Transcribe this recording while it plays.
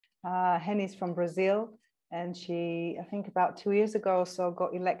Henny's from Brazil, and she, I think about 2 years ago or so,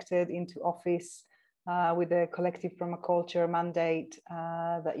 got elected into office with a collective permaculture mandate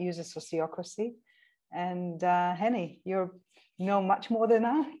that uses sociocracy. And Henny, you know much more than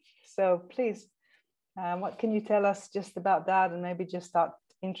I, so please, what can you tell us just about that, and maybe just start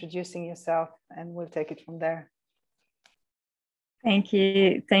introducing yourself, and we'll take it from there. Thank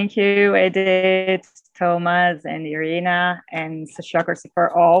you, Edith, Thomas, and Irina, and Sociocracy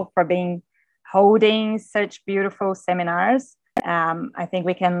for all for holding such beautiful seminars. I think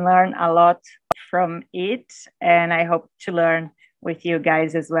we can learn a lot from it, and I hope to learn with you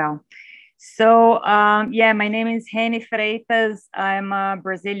guys as well. So yeah, my name is Henny Freitas. I'm a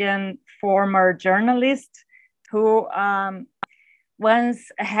Brazilian former journalist who once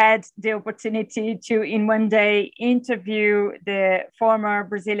had the opportunity to, in one day, interview the former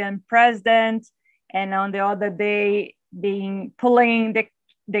Brazilian president, and on the other day, pulling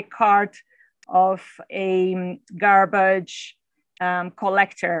the cart of a garbage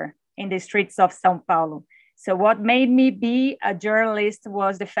collector in the streets of São Paulo. So what made me be a journalist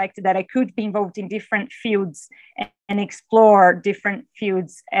was the fact that I could be involved in different fields and explore different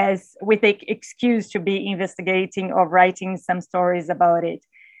fields as with the excuse to be investigating or writing some stories about it.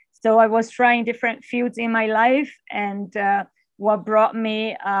 So I was trying different fields in my life, and what brought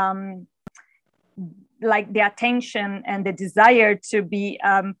me like the attention and the desire to be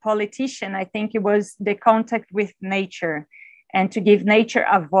a politician, I think it was the contact with nature, and to give nature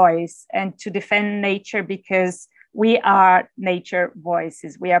a voice and to defend nature, because we are nature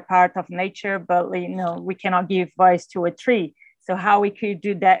voices. We are part of nature, but we cannot give voice to a tree. So how we could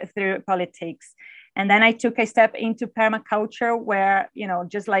do that through politics. And then I took a step into permaculture, where,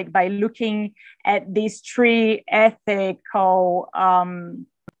 just like by looking at these three ethical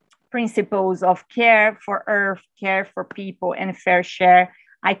principles of care for earth, care for people, and fair share,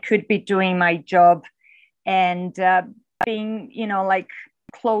 I could be doing my job and being,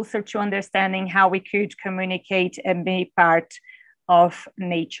 closer to understanding how we could communicate and be part of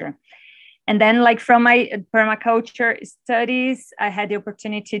nature. And then, from my permaculture studies, I had the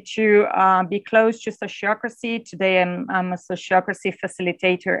opportunity to be close to Sociocracy. Today, I'm a Sociocracy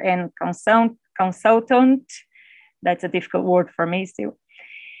facilitator and consultant. That's a difficult word for me still.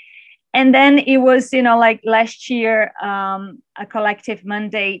 And then it was, last year, a collective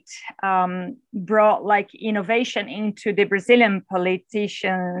mandate brought innovation into the Brazilian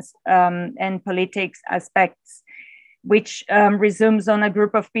politicians and politics aspects, which resumes on a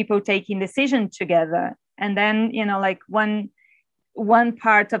group of people taking decisions together. And then, one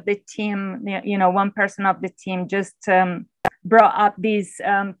part of the team, one person of the team just brought up these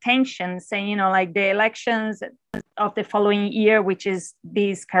tensions, saying, the elections of the following year, which is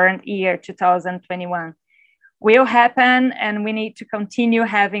this current year, 2021, will happen, and we need to continue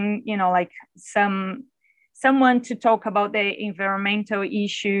having, someone to talk about the environmental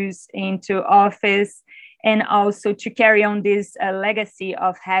issues into office, and also to carry on this legacy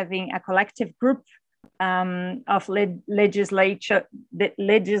of having a collective group of legislators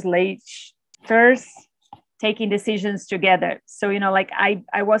taking decisions together. So,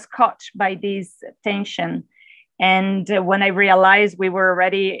 I was caught by this tension. And when I realized we were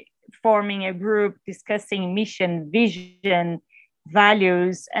already forming a group, discussing mission, vision,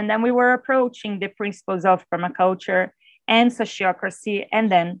 values, and then we were approaching the principles of permaculture and sociocracy,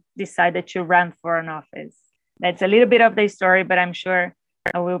 and then decided to run for an office. That's a little bit of the story, but I'm sure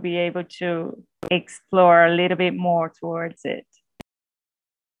I will be able to explore a little bit more towards it.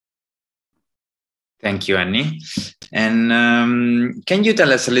 Thank you, Henny. And can you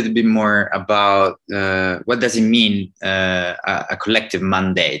tell us a little bit more about what does it mean a collective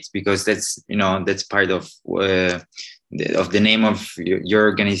mandate? Because that's part of the name of your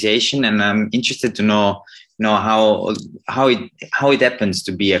organization, and I'm interested to know how it happens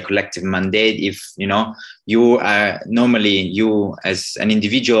to be a collective mandate. If you are normally, you as an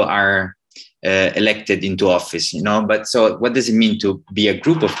individual are elected into office, but so what does it mean to be a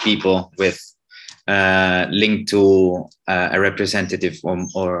group of people with linked to a representative or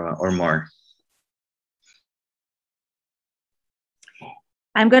more?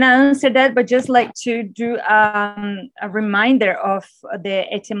 I'm going to answer that, but just like to do a reminder of the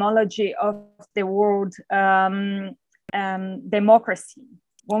etymology of the word democracy.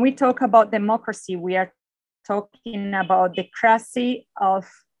 When we talk about democracy, we are talking about the cracy of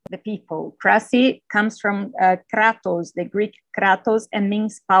the people. Cracy comes from kratos, the Greek kratos, and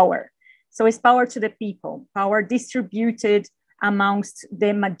means power. So it's power to the people, power distributed amongst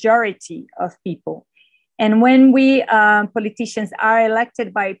the majority of people. And when we politicians are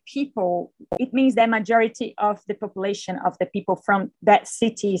elected by people, it means the majority of the population of the people from that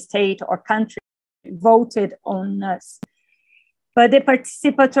city, state, or country voted on us. But the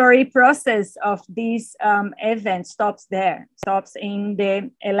participatory process of these events stops there, stops in the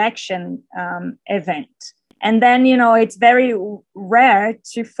election event. And then, you know, it's very rare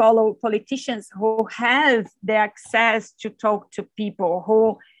to follow politicians who have the access to talk to people,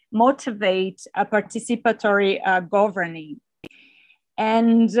 who motivate a participatory governing.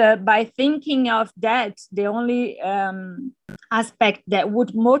 And by thinking of that, the only aspect that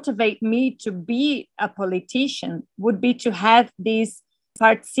would motivate me to be a politician would be to have this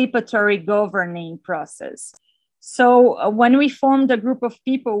participatory governing process. So when we formed a group of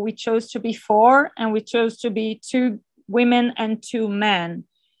people, we chose to be 4, and we chose to be 2 women and 2 men.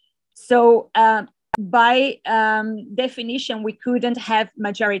 So by definition, we couldn't have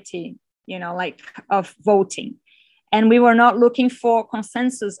majority, you know, like of voting. And we were not looking for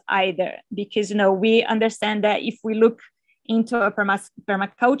consensus either, because, you know, we understand that if we look into a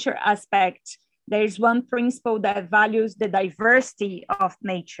permaculture aspect, there is one principle that values the diversity of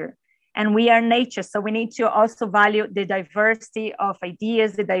nature. And we are nature, so we need to also value the diversity of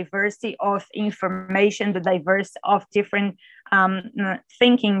ideas, the diversity of information, the diversity of different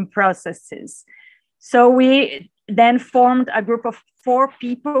thinking processes. So we then formed a group of 4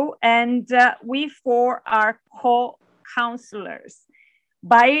 people, and we 4 are co-counselors.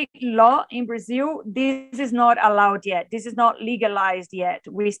 By law in Brazil, this is not allowed yet. This is not legalized yet.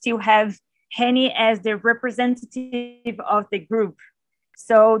 We still have Henny as the representative of the group.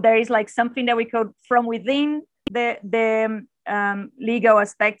 So there is like something that we call from within the legal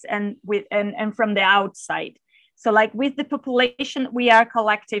aspects and from the outside. So like with the population, we are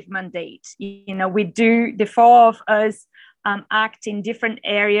collective mandate. You know, we do, the 4 of us act in different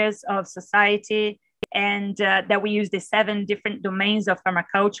areas of society, and that we use the 7 different domains of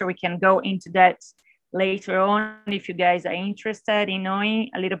permaculture. We can go into that later on if you guys are interested in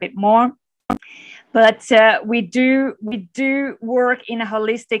knowing a little bit more. But we do work in a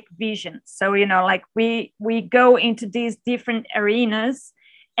holistic vision. So, you know, like we go into these different arenas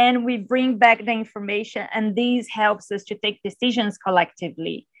and we bring back the information, and this helps us to take decisions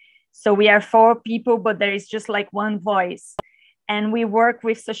collectively. So we are 4 people, but there is just like one voice. And we work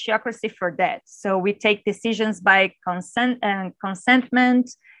with Sociocracy for that. So we take decisions by consentment,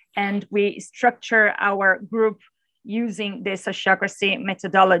 and we structure our group using the Sociocracy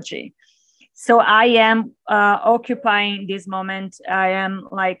methodology. So I am occupying this moment. I am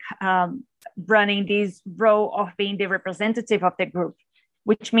like running this role of being the representative of the group,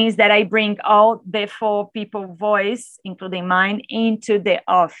 which means that I bring all the 4 people voice, including mine, into the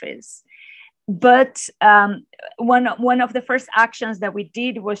office. But one of the first actions that we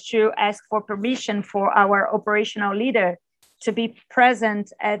did was to ask for permission for our operational leader to be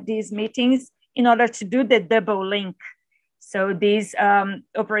present at these meetings in order to do the double link. So this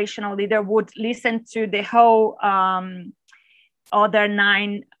operational leader would listen to the whole other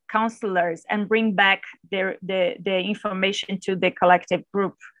 9 counselors and bring back the information to the collective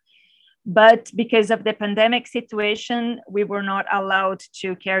group. But because of the pandemic situation, we were not allowed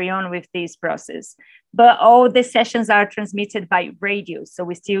to carry on with this process. But all the sessions are transmitted by radio. So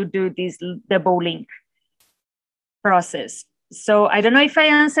we still do this double link process. So I don't know if I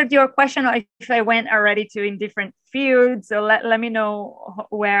answered your question or if I went already to in different fields. So let me know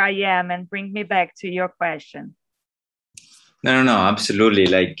where I am and bring me back to your question. No, absolutely.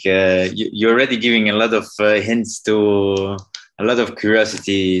 Like you're already giving a lot of hints to a lot of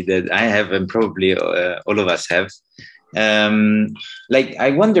curiosity that I have, and probably all of us have. Like,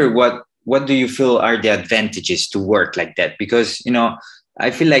 I wonder what do you feel are the advantages to work like that? Because, you know, I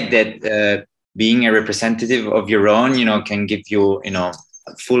feel like that being a representative of your own, you know, can give you, you know,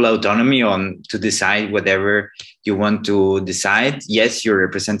 full autonomy to decide whatever you want to decide. Yes, you're a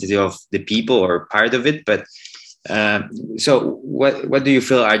representative of the people or part of it, but so what do you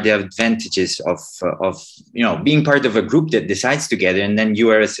feel are the advantages of you know, being part of a group that decides together, and then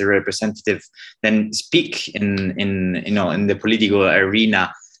you are as a representative then speak in you know, in the political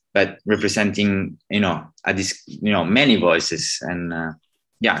arena, but representing, you know, many voices? And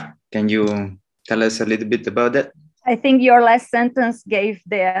yeah, can you tell us a little bit about that? I think your last sentence gave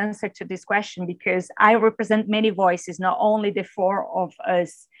the answer to this question, because I represent many voices, not only the 4 of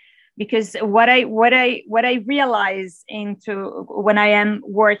us. Because what I realize when I am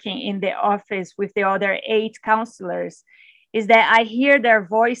working in the office with the other 8 counselors is that I hear their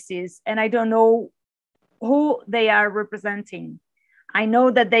voices and I don't know who they are representing. I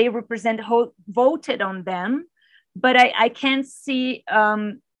know that they represent who voted on them, but I can't see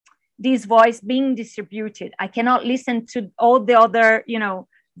this voice being distributed. I cannot listen to all the other,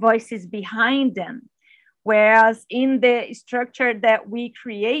 voices behind them. Whereas in the structure that we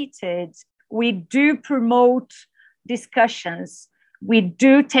created, we do promote discussions. We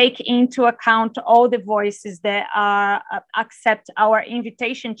do take into account all the voices that accept our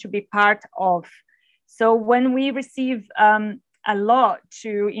invitation to be part of. So when we receive a lot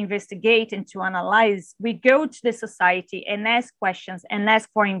to investigate and to analyze, we go to the society and ask questions and ask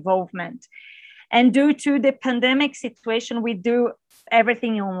for involvement. And due to the pandemic situation, we do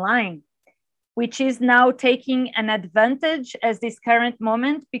everything online, which is now taking an advantage as this current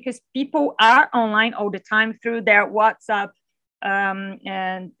moment, because people are online all the time through their WhatsApp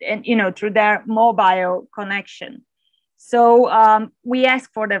and through their mobile connection. So we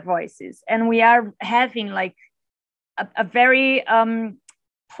ask for their voices, and we are having like a very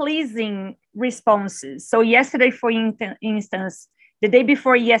pleasing responses. So yesterday, for instance, the day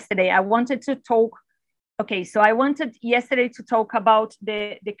before yesterday, I wanted to talk. Okay, so I wanted yesterday to talk about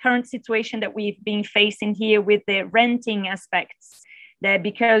the current situation that we've been facing here with the renting aspects. That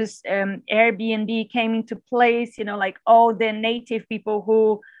because Airbnb came into place, like all the native people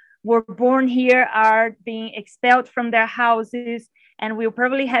who were born here are being expelled from their houses, and we'll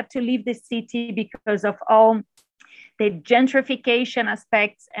probably have to leave the city because of all the gentrification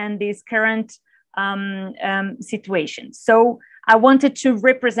aspects and this current situation. So I wanted to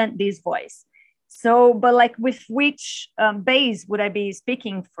represent this voice. So, but like with which base would I be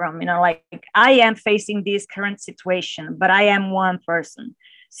speaking from? Like I am facing this current situation, but I am one person.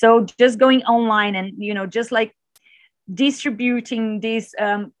 So just going online and, just like distributing these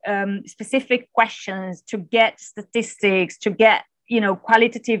specific questions to get statistics, to get,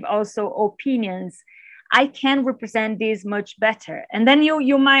 qualitative also opinions, I can represent this much better. And then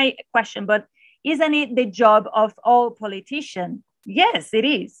you might question, but isn't it the job of all politicians? Yes, it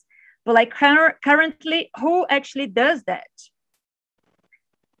is. But like currently, who actually does that?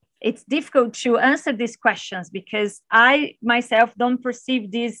 It's difficult to answer these questions because I myself don't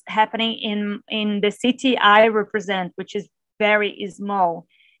perceive this happening in the city I represent, which is very small.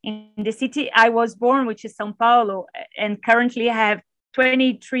 In the city I was born, which is São Paulo, and currently have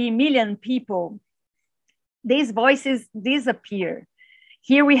 23 million people, these voices disappear.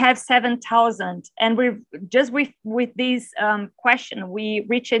 Here we have 7,000, and we're just with this question, we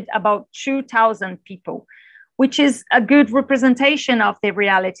reached about 2,000 people, which is a good representation of the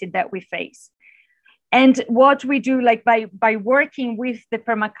reality that we face. And what we do, like by working with the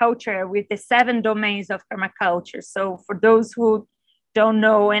permaculture, with the 7 domains of permaculture. So for those who don't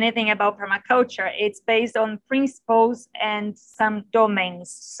know anything about permaculture, it's based on principles and some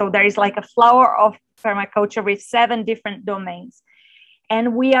domains. So there is like a flower of permaculture with 7 different domains.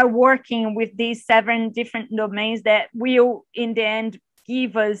 And we are working with these 7 different domains that will, in the end,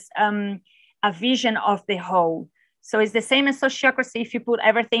 give us a vision of the whole. So it's the same as sociocracy if you put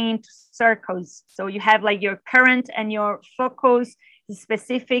everything into circles. So you have like your current and your focus,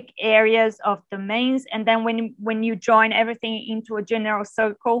 specific areas of domains. And then when you join everything into a general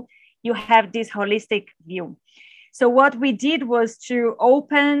circle, you have this holistic view. So what we did was to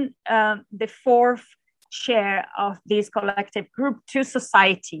open the 4th chair of this collective group to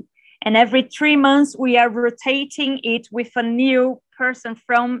society. And every 3 months, we are rotating it with a new person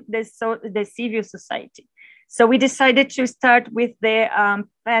from the civil society. So we decided to start with the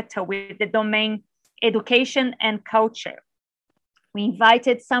PETA, with the domain education and culture. We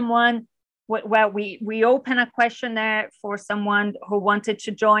invited someone, we opened a questionnaire for someone who wanted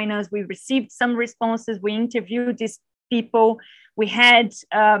to join us. We received some responses. We interviewed these people. We had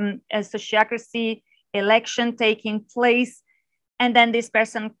a Sociocracy election taking place, and then this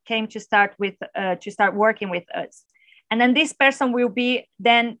person came to start working with us. And then this person will be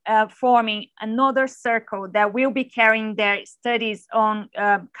then forming another circle that will be carrying their studies on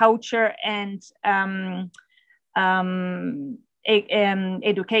culture and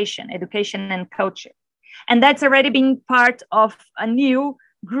education and culture. And that's already been part of a new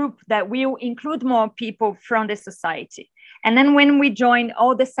group that will include more people from the society. And then when we joined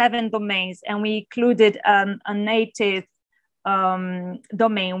all the 7 domains and we included a native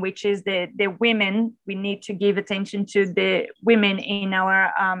domain, which is the women, we need to give attention to the women in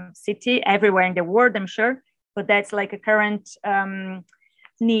our city, everywhere in the world, I'm sure, but that's like a current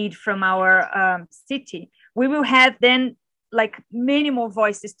need from our city. We will have then like many more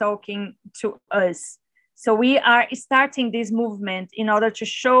voices talking to us. So we are starting this movement in order to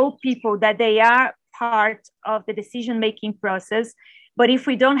show people that they are part of the decision-making process. But if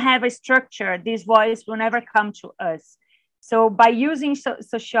we don't have a structure, this voice will never come to us. So by using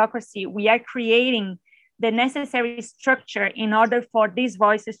sociocracy, we are creating the necessary structure in order for these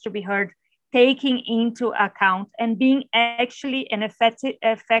voices to be heard, taking into account and being actually and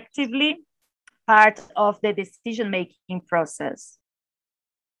effectively part of the decision-making process.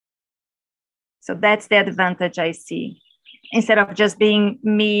 So that's the advantage I see. Instead of just being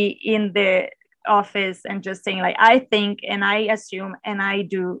me in the office and just saying like, I think, and I assume, and I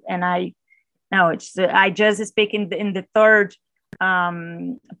do, and I just speak in the third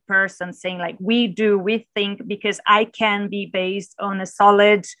person, saying like, we do, we think, because I can be based on a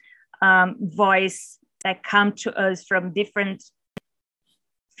solid voice that come to us from different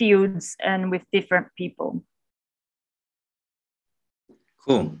fields and with different people.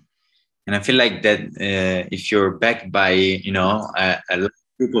 Cool. And I feel like that if you're backed by, you know, a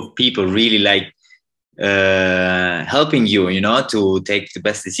group of people really like helping you, you know, to take the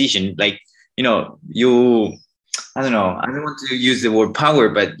best decision, like, you know, I don't know, I don't want to use the word power,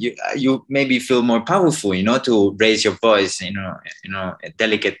 but you maybe feel more powerful, you know, to raise your voice, you know, a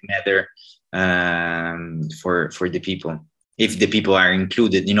delicate matter for the people. If the people are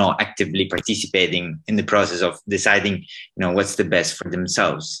included, you know, actively participating in the process of deciding, you know, what's the best for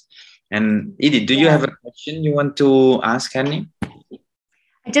themselves. And Edith, do you have a question you want to ask Henny?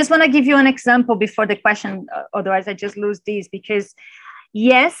 I just want to give you an example before the question, otherwise I just lose these, because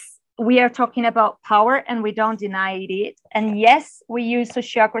yes, we are talking about power and we don't deny it. And yes, we use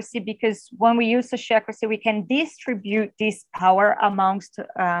sociocracy because when we use sociocracy, we can distribute this power amongst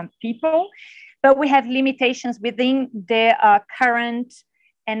people, but we have limitations within the current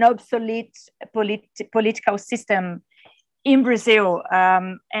and obsolete political system in Brazil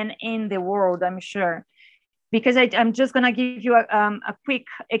and in the world, I'm sure. Because I'm just going to give you a quick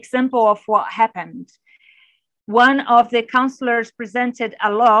example of what happened. One of the councillors presented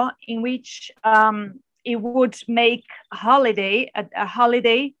a law in which it would make a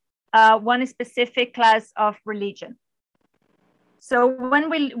holiday one specific class of religion. So when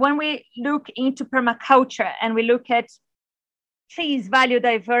we look into permaculture and we look at please value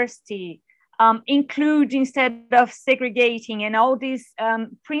diversity, include instead of segregating, and all these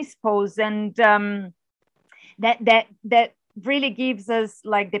principles, and that really gives us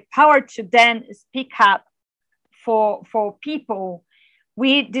like the power to then speak up for people,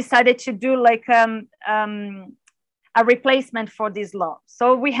 we decided to do like a replacement for this law.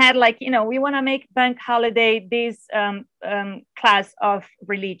 So we had like, you know, we want to make bank holiday this class of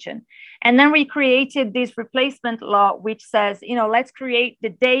religion. And then we created this replacement law, which says, you know, let's create the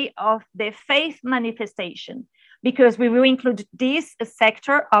day of the faith manifestation, because we will include this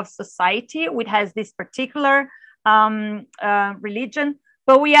sector of society, which has this particular religion,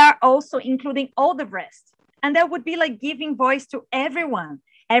 but we are also including all the rest. And that would be like giving voice to everyone.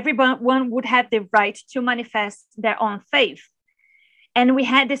 Everyone would have the right to manifest their own faith. And we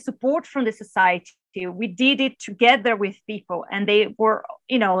had the support from the society. We did it together with people, and they were,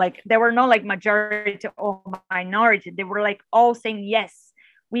 you know, like, there were no like majority or minority. They were like all saying, yes,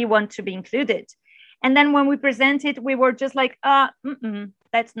 we want to be included. And then when we presented, we were just like,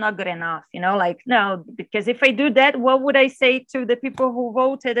 that's not good enough. You know, like, no, because if I do that, what would I say to the people who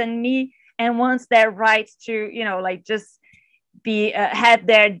voted on me and wants their right to, you know, like just be have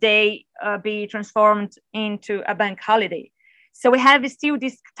their day be transformed into a bank holiday. So we have still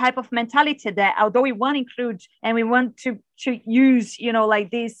this type of mentality that although we want to include and we want to use, you know,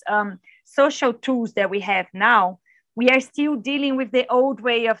 like these social tools that we have now, we are still dealing with the old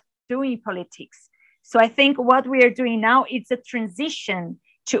way of doing politics. So I think what we are doing now, it's a transition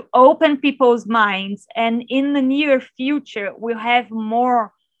to open people's minds, and in the near future we'll have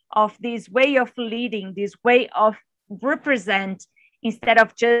more of this way of leading, this way of represent, instead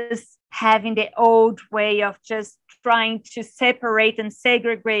of just having the old way of just trying to separate and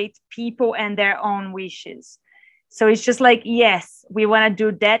segregate people and their own wishes. So it's just like, yes, we want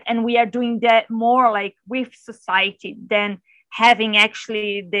to do that, and we are doing that more like with society than having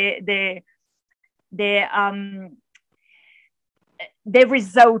actually the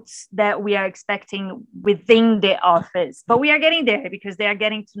results that we are expecting within the office. But we are getting there because they are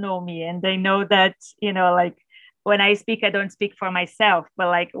getting to know me, and they know that, you know, like when I speak, I don't speak for myself, but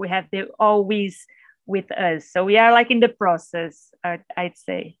like we have the always with us. So we are like in the process, I'd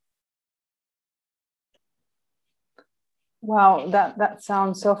say. Wow, that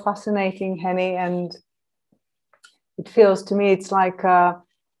sounds so fascinating, Henny, and it feels to me it's like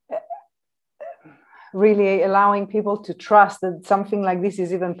really allowing people to trust that something like this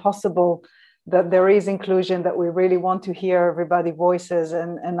is even possible, that there is inclusion, that we really want to hear everybody's voices.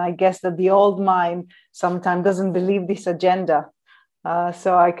 And I guess that the old mind sometimes doesn't believe this agenda.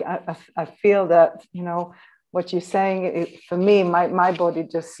 So I feel that, you know, what you're saying, for me, my body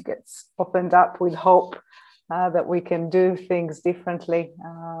just gets opened up with hope that we can do things differently.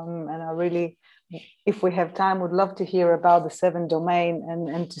 And I really, if we have time, would love to hear about the 7 domain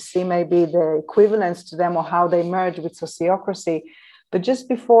and to see maybe the equivalence to them or how they merge with sociocracy. But just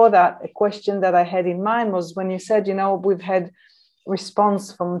before that, a question that I had in mind was when you said, we've had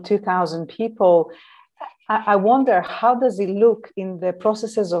response from 2,000 people. I wonder, how does it look in the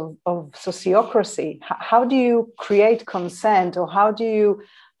processes of sociocracy? How do you create consent, or how do you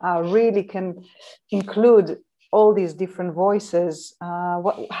really can include all these different voices?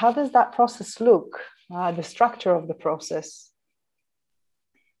 How does that process look, the structure of the process?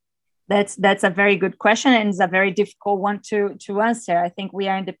 That's a very good question, and it's a very difficult one to answer. I think we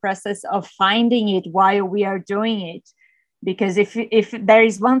are in the process of finding it while we are doing it. Because if there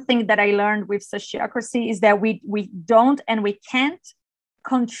is one thing that I learned with sociocracy is that we don't and we can't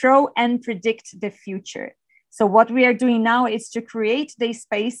control and predict the future. So what we are doing now is to create the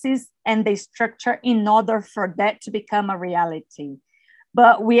spaces and the structure in order for that to become a reality.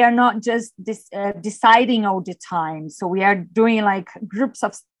 But we are not just deciding all the time. So we are doing like groups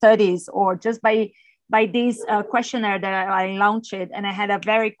of studies, or just by this questionnaire that I launched, and I had a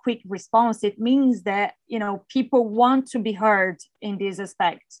very quick response. It means that, people want to be heard in this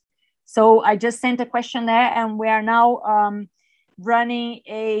aspect. So I just sent a questionnaire, and we are now running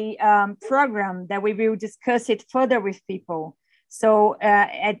a program that we will discuss it further with people. So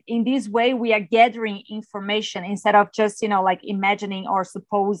in this way, we are gathering information instead of just, imagining or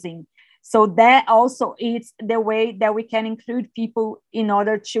supposing. So that also is the way that we can include people in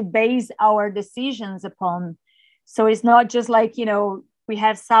order to base our decisions upon. So it's not just like, we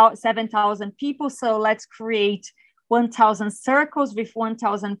have 7,000 people, so let's create 1,000 circles with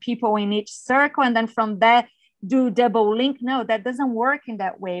 1,000 people in each circle. And then from there, do double link. No, that doesn't work in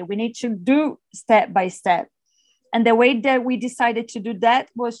that way. We need to do step by step. And the way that we decided to do that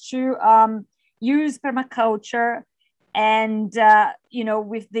was to use permaculture and,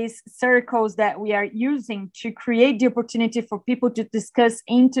 with these circles that we are using to create the opportunity for people to discuss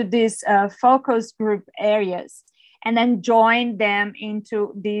into these focus group areas, and then join them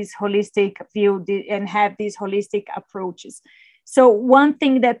into this holistic view and have these holistic approaches. So one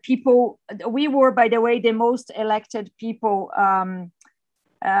thing that we were, by the way, the most elected people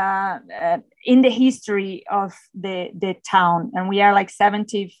in the history of the town. And we are like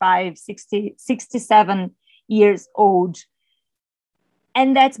 75, 60, 67 years old.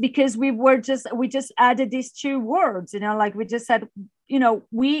 And that's because we just added these 2 words, we just said,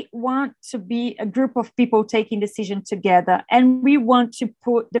 we want to be a group of people taking decisions together. And we want to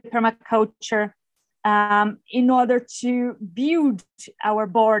put the permaculture in order to build our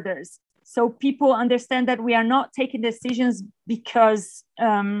borders. So people understand that we are not taking decisions because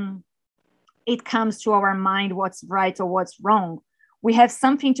it comes to our mind what's right or what's wrong. We have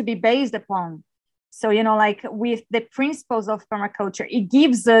something to be based upon. So, with the principles of permaculture, it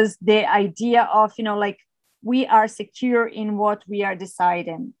gives us the idea of, we are secure in what we are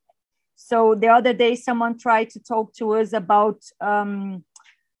deciding. So the other day, someone tried to talk to us about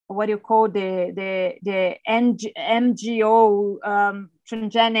what do you call the MGO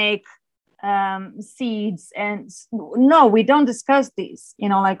transgenic seeds. And no, we don't discuss this.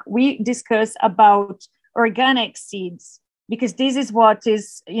 We discuss about organic seeds, because this is what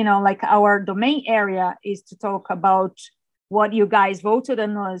is, our domain area is to talk about what you guys voted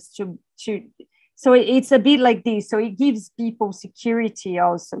on us to. So it's a bit like this. So it gives people security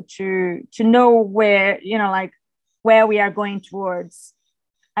also to know where, where we are going towards.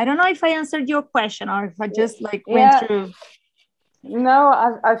 I don't know if I answered your question or if I just went through.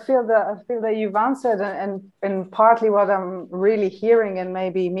 No, I feel that you've answered, and partly what I'm really hearing and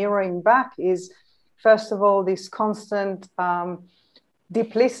maybe mirroring back is, first of all, this constant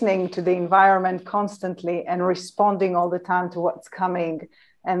deep listening to the environment constantly and responding all the time to what's coming,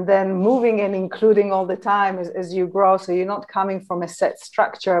 and then moving and including all the time as you grow. So you're not coming from a set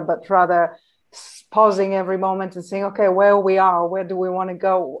structure, but rather pausing every moment and saying, okay, where we are, where do we want to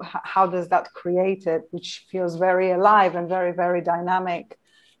go? How does that create it? Which feels very alive and very, very dynamic.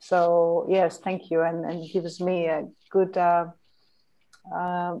 So yes, thank you. And gives me a good a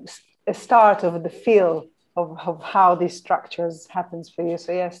start of the feel of how these structures happens for you.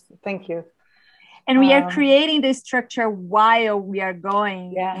 So yes, thank you. And we are creating this structure while we are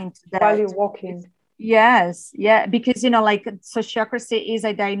going into that. While you're walking. Yes, because sociocracy is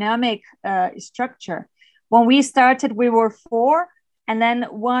a dynamic structure. When we started, we were 4, and then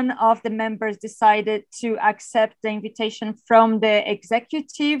one of the members decided to accept the invitation from the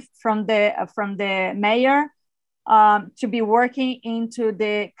executive, from the mayor, to be working into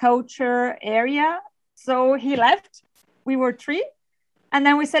the culture area. So he left. We were 3. And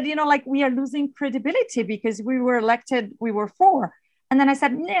then we said, like, we are losing credibility because we were elected, we were 4. And then I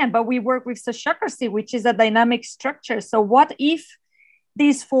said, yeah, but we work with Sociocracy, which is a dynamic structure. So what if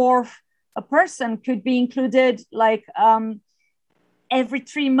this 4th person could be included, like, every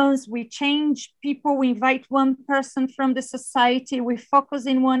 3 months we change people, we invite one person from the society, we focus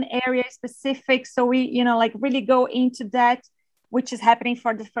in one area specific. So we, like, really go into that, which is happening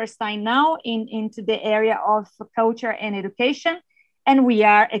for the first time now into the area of culture and education. And we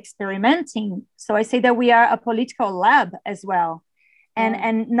are experimenting. So I say that we are a political lab as well.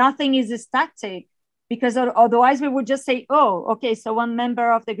 And nothing is static, because otherwise we would just say, oh, okay, so one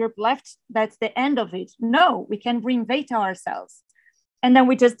member of the group left, that's the end of it. No, we can reinvent ourselves. And then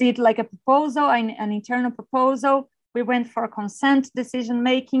we just did like a proposal, an internal proposal. We went for consent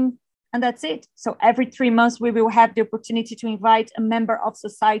decision-making, and that's it. So every 3 months, we will have the opportunity to invite a member of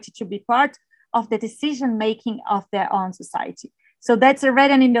society to be part of the decision-making of their own society. So that's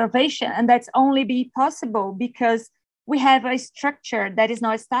already an innovation, and that's only be possible because we have a structure that is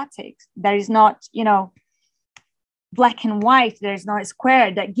not static. There is not, black and white. There is not a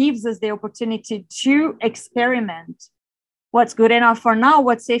square that gives us the opportunity to experiment. What's good enough for now,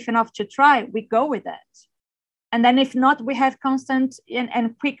 what's safe enough to try, we go with that. And then if not, we have constant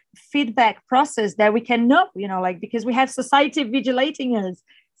and quick feedback process that we can know, because we have society vigilating us.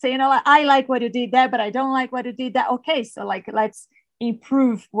 So, I like what you did there, but I don't like what you did there. Okay, so like, let's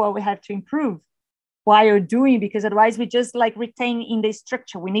improve what we have to improve while you're doing, because otherwise we just like retain in the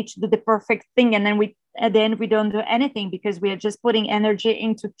structure. We need to do the perfect thing. And then at the end, we don't do anything because we are just putting energy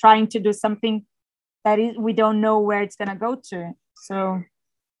into trying to do something that is, we don't know where it's going to go to. So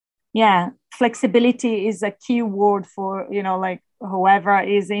yeah, flexibility is a key word for, like whoever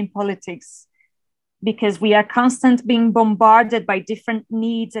is in politics, because we are constantly being bombarded by different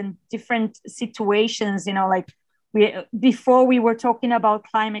needs and different situations, before we were talking about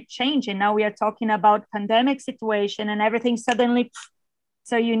climate change, and now we are talking about pandemic situation and everything suddenly.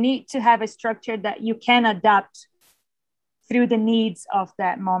 So you need to have a structure that you can adapt through the needs of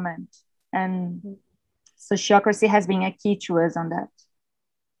that moment. And Sociocracy has been a key to us on that.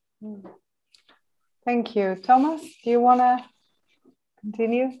 Thank you. Thomas, do you want to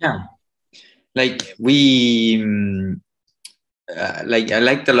continue? Yeah. Like we, I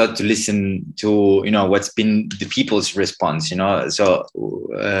liked a lot to listen to, what's been the people's response, so,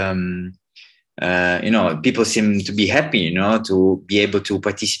 people seem to be happy, to be able to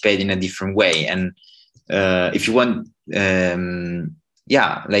participate in a different way. And if you want, I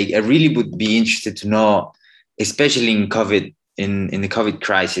really would be interested to know, especially in COVID, in the COVID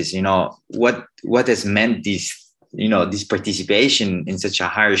crisis, what has meant this participation in such a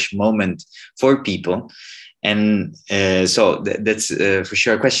harsh moment for people. And so that's for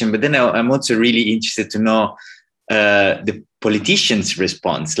sure a question. But then I'm also really interested to know the politicians'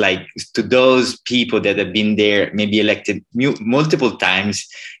 response, like to those people that have been there, maybe elected multiple times,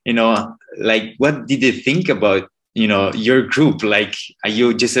 like what did they think about, your group? Like, are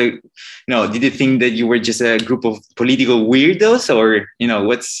you just did they think that you were just a group of political weirdos, or,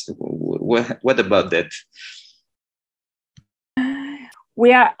 what about that?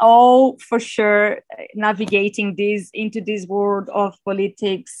 We are all for sure navigating into this world of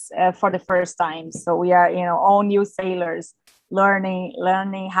politics for the first time. So we are, all new sailors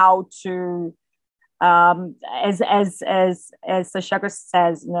learning how to, as Sociocracy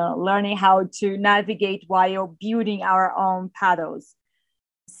says, learning how to navigate while building our own paddles.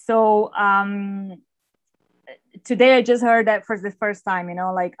 So today I just heard that for the first time,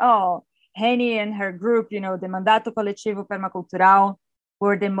 Henny and her group, the Mandato Coletivo Permacultural,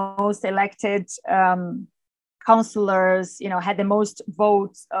 were the most elected councillors, had the most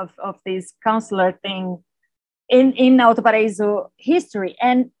votes of this councillor thing in Alto Paraíso history.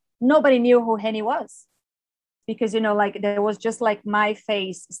 And nobody knew who Henny was, because, there was just like my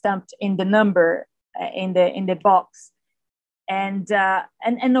face stamped in the number in the box. And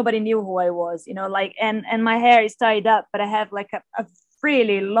nobody knew who I was, and my hair is tied up, but I have like a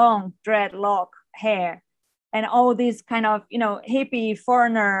really long dreadlock hair. And all this kind of, hippie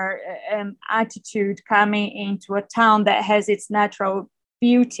foreigner attitude coming into a town that has its natural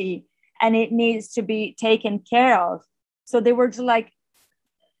beauty and it needs to be taken care of. So they were just like,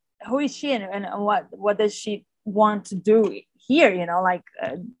 who is she and what does she want to do here?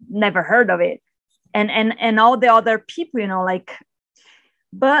 Never heard of it. And all the other people,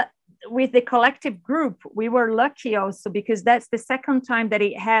 but with the collective group, we were lucky also because that's the second time that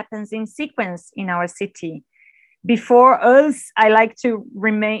it happens in sequence in our city. Before us, I like to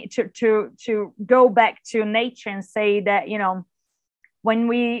remain to go back to nature and say that when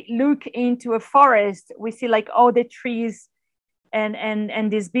we look into a forest, we see like all the trees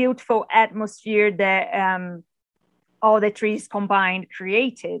and this beautiful atmosphere that all the trees combined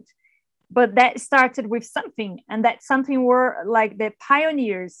created. But that started with something, and that something were like the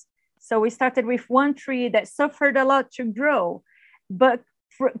pioneers. So we started with one tree that suffered a lot to grow, but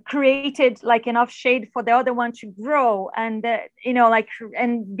created like enough shade for the other one to grow, and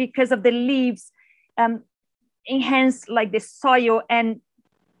and because of the leaves, enhanced like the soil and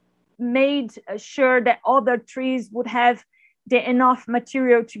made sure that other trees would have the enough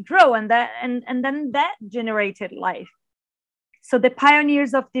material to grow, and then that generated life. So the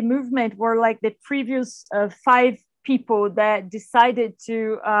pioneers of the movement were like the previous 5 people that decided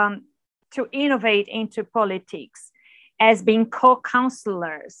to innovate into politics as being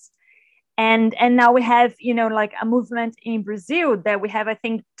co-counselors. And now we have, like a movement in Brazil that we have, I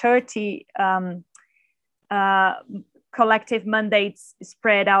think, 30 collective mandates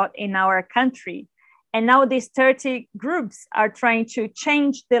spread out in our country. And now these 30 groups are trying to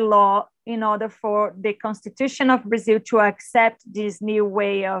change the law in order for the Constitution of Brazil to accept this new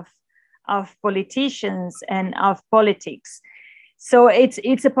way of politicians and of politics. So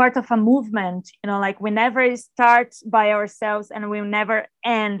it's a part of a movement, like we never start by ourselves and we'll never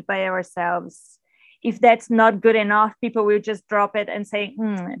end by ourselves. If that's not good enough, people will just drop it and say,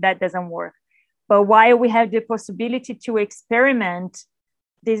 that doesn't work. But while we have the possibility to experiment,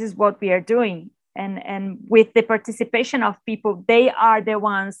 this is what we are doing. And with the participation of people, they are the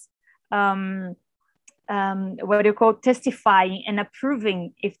ones, testifying and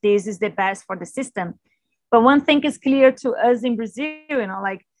approving if this is the best for the system. But one thing is clear to us in Brazil,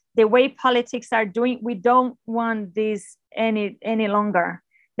 like the way politics are doing, we don't want this any longer.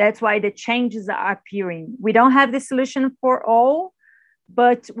 That's why the changes are appearing. We don't have the solution for all,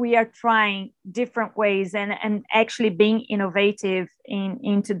 but we are trying different ways and actually being innovative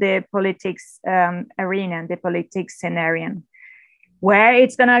into the politics arena, the politics scenario. Where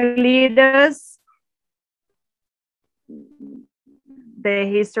it's going to lead us, the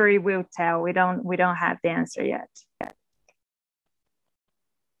history will tell. We don't have the answer yet.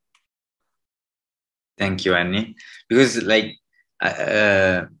 Thank you, Henny. Because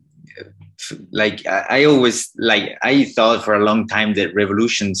I always I thought for a long time that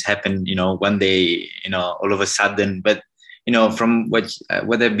revolutions happen, one day, all of a sudden. But from what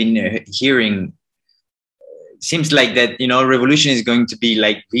I've been hearing, seems like that revolution is going to be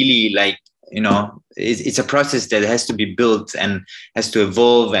really it's a process that has to be built and has to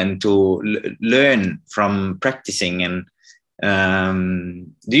evolve and to learn from practicing. And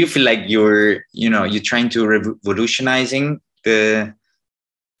do you feel like you're trying to revolutionizing the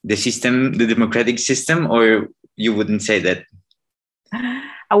system, the democratic system, or you wouldn't say that?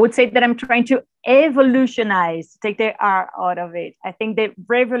 I would say that I'm trying to evolutionize, take the R out of it. I think the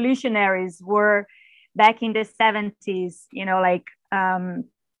revolutionaries were back in the 70s,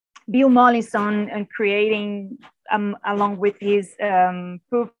 Bill Mollison and creating, along with his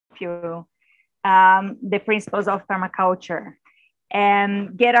pupil, the principles of permaculture.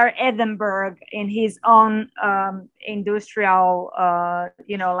 And Gerard Edinburgh in his own industrial,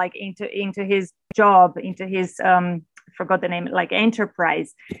 into his job, into his, forgot the name,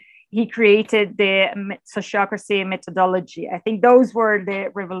 enterprise. He created the Sociocracy methodology. I think those were the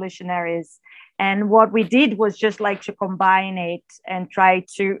revolutionaries. And what we did was just to combine it and try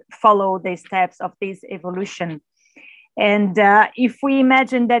to follow the steps of this evolution. And if we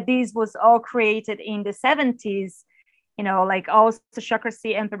imagine that this was all created in the 70s, all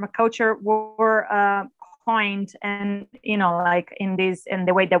sociocracy and permaculture were coined and, in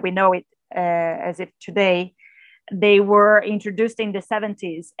the way that we know it as if today, they were introduced in the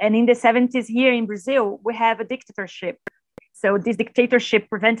 70s. And in the 70s here in Brazil, we have a dictatorship. So this dictatorship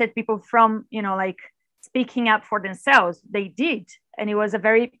prevented people from, speaking up for themselves. They did. And it was a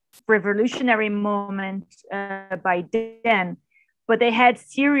very revolutionary moment by then. But they had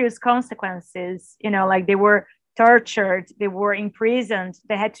serious consequences, they were tortured, they were imprisoned,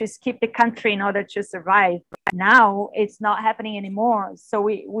 they had to escape the country in order to survive. Now it's not happening anymore. So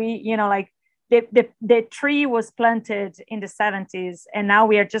the tree was planted in the 70s, and now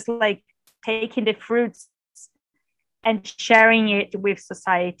we are just taking the fruits and sharing it with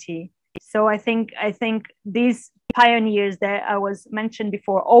society. So I think these pioneers that I was mentioned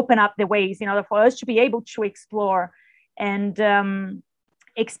before open up the ways in order for us to be able to explore and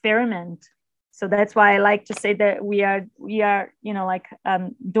experiment. So that's why I like to say that we are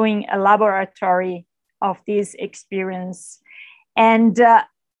doing a laboratory of this experience. And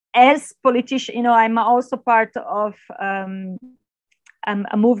as politician, I'm also part of a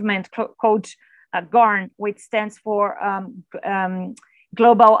movement called GORN, which stands for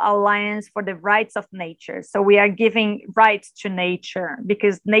Global Alliance for the Rights of Nature. So we are giving rights to nature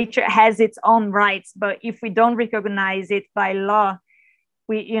because nature has its own rights, but if we don't recognize it by law,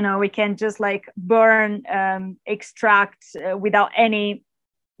 we can just like burn, extract without any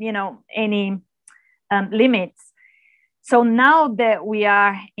limits. So now that we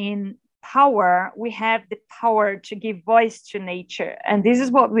are in power, we have the power to give voice to nature. And this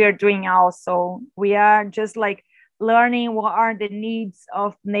is what we are doing also. We are just like learning what are the needs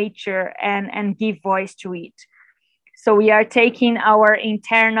of nature and give voice to it. So we are taking our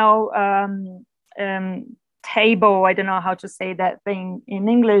internal table, I don't know how to say that thing in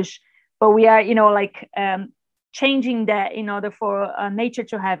English, but we are, changing that in order for nature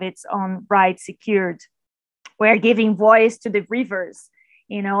to have its own rights secured. We're giving voice to the rivers,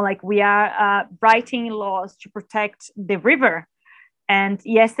 we are writing laws to protect the river. And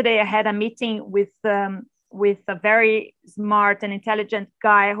yesterday I had a meeting with a very smart and intelligent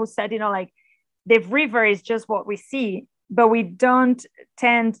guy who said, the river is just what we see, but we don't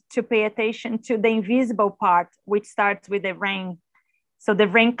tend to pay attention to the invisible part, which starts with the rain. So the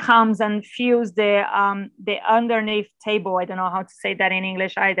rain comes and fills the underneath table. I don't know how to say that in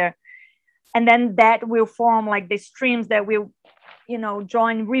English either. And then that will form like the streams that will,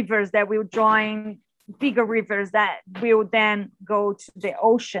 join rivers, that will join bigger rivers that will then go to the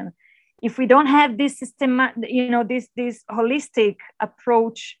ocean. If we don't have this system, this holistic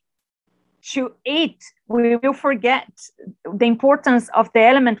approach to it, we will forget the importance of the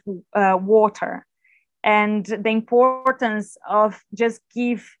element water and the importance of just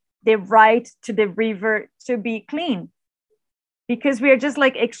give the right to the river to be clean. Because we are just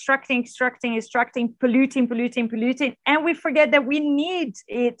like extracting, polluting, and we forget that we need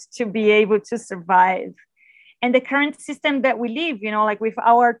it to be able to survive. And the current system that we live, with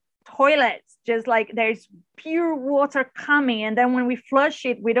our toilets, just like there's pure water coming, and then when we flush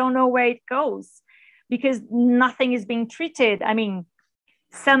it, we don't know where it goes because nothing is being treated. I mean,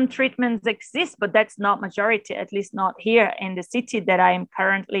 some treatments exist, but that's not majority, at least not here in the city that I am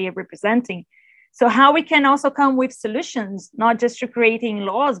currently representing. So how we can also come with solutions, not just to creating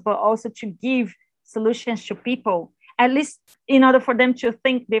laws, but also to give solutions to people, at least in order for them to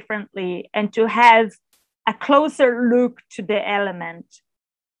think differently and to have a closer look to the element.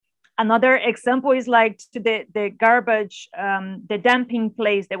 Another example is like to the garbage, the dumping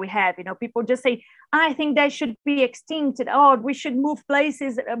place that we have. People just say, I think that should be extinct. Oh, we should move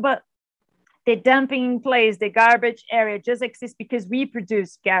places. But the dumping place, the garbage area just exists because we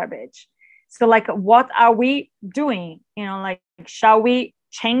produce garbage. So like, what are we doing? Shall we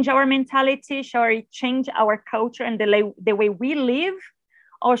change our mentality? Shall we change our culture and the way we live?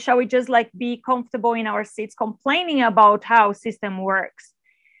 Or shall we just like be comfortable in our seats complaining about how system works?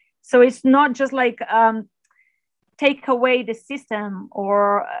 So it's not just like take away the system,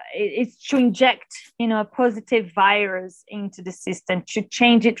 or it's to inject, a positive virus into the system, to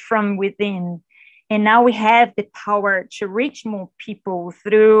change it from within. And now we have the power to reach more people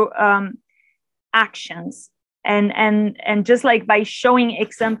through actions and just like by showing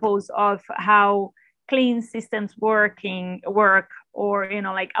examples of how clean systems work, or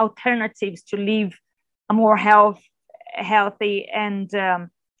like alternatives to live a more healthy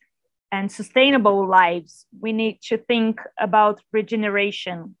and sustainable lives. We need to think about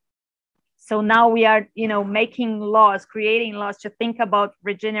regeneration. So now we are making laws, creating laws to think about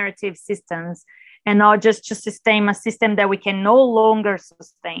regenerative systems, and not just to sustain a system that we can no longer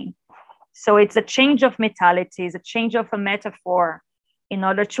sustain. So it's a change of mentality, it's a change of a metaphor in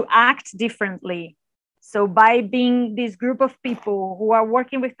order to act differently. So by being this group of people who are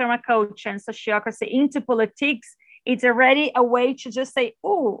working with permaculture and sociocracy into politics, it's already a way to just say,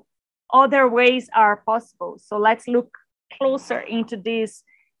 oh, other ways are possible. So let's look closer into this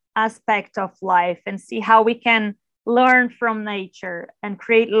aspect of life and see how we can learn from nature and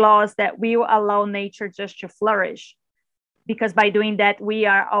create laws that will allow nature just to flourish. Because by doing that, we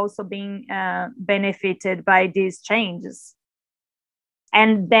are also being benefited by these changes.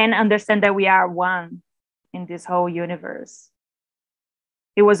 And then understand that we are one in this whole universe.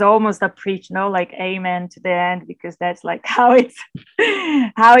 It was almost a preach, like amen to the end, because that's like how it's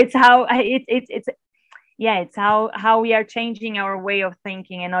how we are changing our way of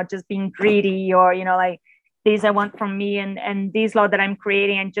thinking and not just being greedy or, like this I want from me and this law that I'm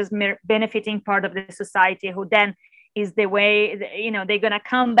creating and just benefiting part of the society who then is the way, they're going to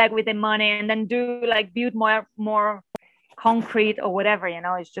come back with the money and then do like build more concrete or whatever,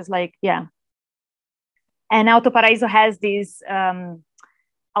 it's just like, yeah. And Alto Paraíso has this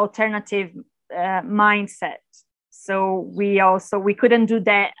alternative mindset. So we couldn't do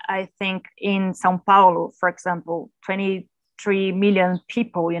that, I think, in Sao Paulo, for example, 20 3 million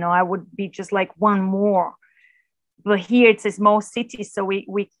people, you know, I would be just like one more. But here it's a small city, so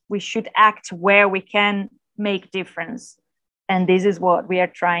we should act where we can make difference. And this is what we are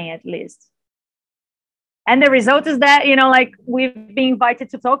trying, at least. And the result is that, you know, like we've been invited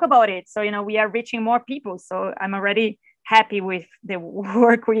to talk about it. So, you know, we are reaching more people. So I'm already happy with the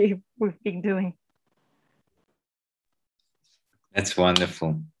work we've been doing. That's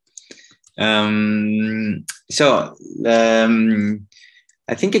wonderful.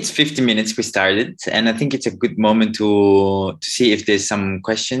 I think it's 50 minutes we started, and I think it's a good moment to see if there's some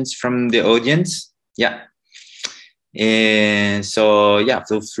questions from the audience. Yeah. So yeah,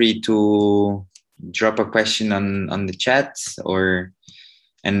 feel free to drop a question on the chat,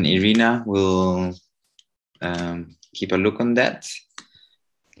 and Irina will keep a look on that.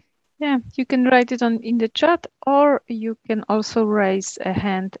 Yeah, you can write it in the chat, or you can also raise a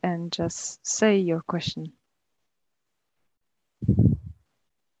hand and just say your question.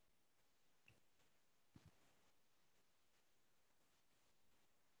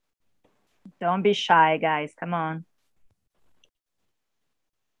 Don't be shy, guys. Come on.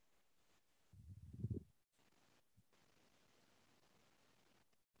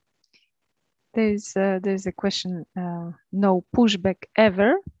 There's a question. No pushback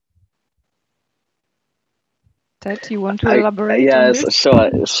ever. Ted, you want to elaborate on this?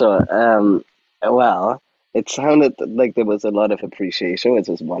 Sure. Well, it sounded like there was a lot of appreciation, which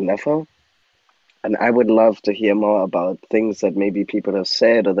is wonderful. And I would love to hear more about things that maybe people have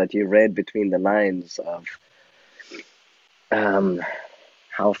said or that you read between the lines of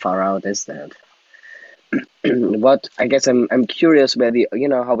how far out is that? What I guess I'm curious where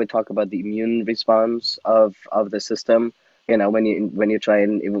how we talk about the immune response of the system, when you try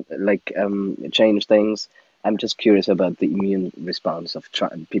and change things. I'm just curious about the immune response of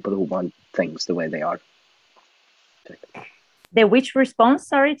people who want things the way they are. The which response?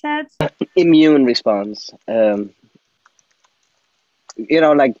 Sorry, Ted. Immune response. Like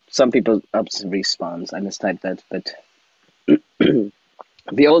some people response. I mistyped that, but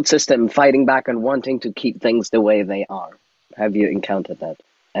the old system fighting back and wanting to keep things the way they are. Have you encountered that?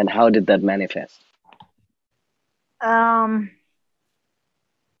 And how did that manifest?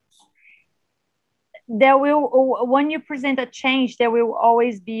 There will, when you present a change, there will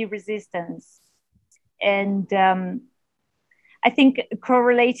always be resistance. And I think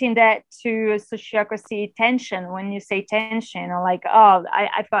correlating that to sociocracy tension, when you say tension, or like, oh,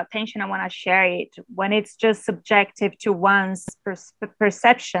 I've got tension, I want to share it. When it's just subjective to one's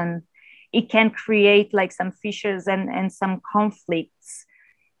perception, it can create like some fissures and some conflicts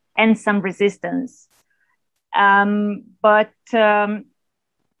and some resistance. But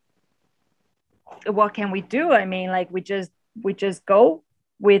what can we do? I mean, like we just go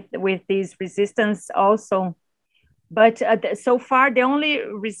with this resistance also. But so far, the only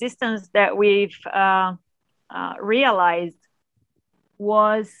resistance that we've realized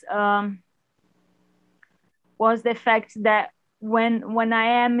was the fact that when I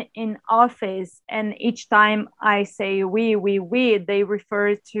am in office and each time I say we, they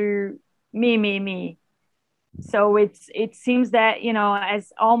refer to me. So it seems that,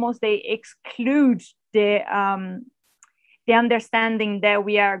 as almost they exclude the understanding that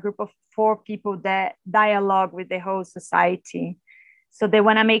we are a group of 4 people that dialogue with the whole society. So they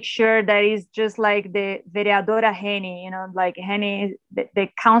want to make sure that it's just like the vereadora Henny, like Henny, the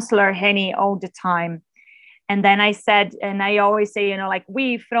counselor Henny all the time. And then I said, and I always say, like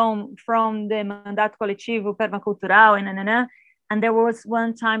we from the mandato coletivo permacultural and there was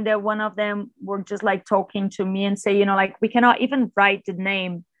one time that one of them were just like talking to me and say, like we cannot even write the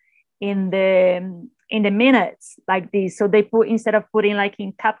name in the minutes like this. So they put, instead of putting like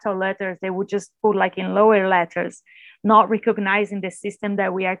in capital letters, they would just put like in lower letters, not recognizing the system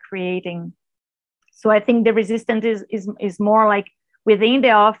that we are creating. So I think the resistance is more like within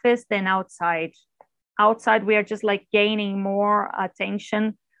the office than outside. Outside, we are just like gaining more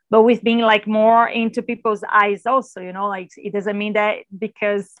attention, but with being like more into people's eyes also, like it doesn't mean that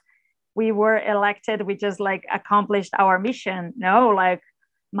because we were elected, we just like accomplished our mission. No, like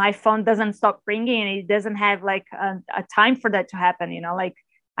my phone doesn't stop ringing, and it doesn't have like a time for that to happen. Like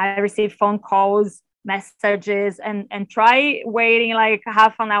I receive phone calls, messages, and try waiting like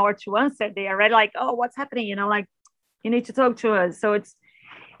half an hour to answer. They are already like, oh, what's happening? Like you need to talk to us. So it's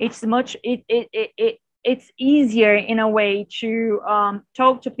easier in a way to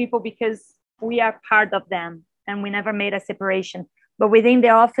talk to people because we are part of them and we never made a separation. But within the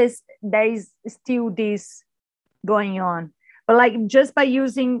office, there is still this going on. But like just by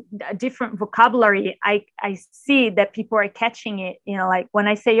using a different vocabulary, I see that people are catching it. Like when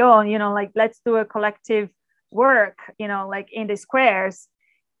I say, oh, like let's do a collective work, like in the squares,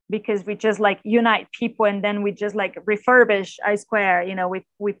 because we just like unite people, and then we just like refurbish a square.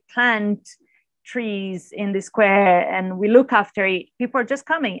 We plant trees in the square and we look after it. People are just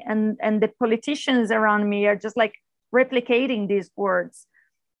coming, and the politicians around me are just like replicating these words.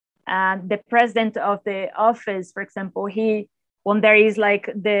 The president of the office, for example, when there is like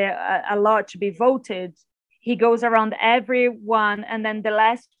a law to be voted, he goes around everyone, and then the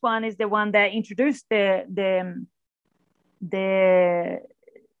last one is the one that introduced the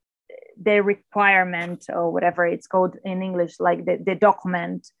requirement, or whatever it's called in English, like the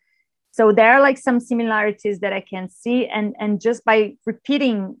document. So there are like some similarities that I can see, and just by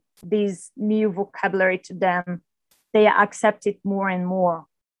repeating this new vocabulary to them, they accept it more and more.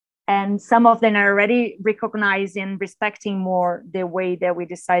 And some of them are already recognizing, respecting more the way that we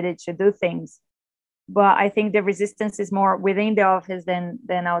decided to do things. But I think the resistance is more within the office than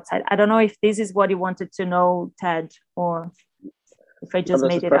outside. I don't know if this is what you wanted to know, Ted, or if I just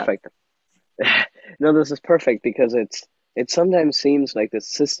made it perfect. No, this is perfect, because it sometimes seems like the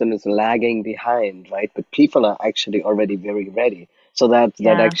system is lagging behind, right? But people are actually already very ready. So that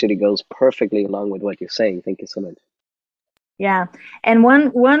actually goes perfectly along with what you're saying. Thank you so much. Yeah. And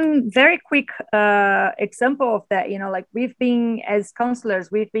one very quick example of that, like we've been, as counselors,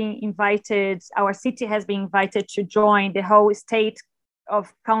 we've been invited, our city has been invited to join the whole state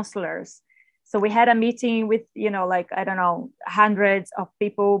of counselors. So we had a meeting with, like, I don't know, hundreds of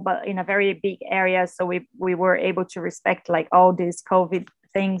people, but in a very big area. So we were able to respect like all these COVID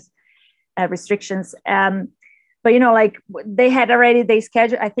things, restrictions. But, like they had already, they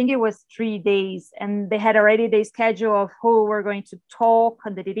scheduled, I think it was 3 days, and they had already the schedule of who were going to talk.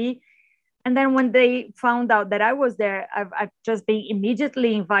 And then when they found out that I was there, I've just been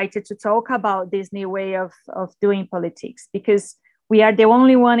immediately invited to talk about this new way of doing politics, because we are the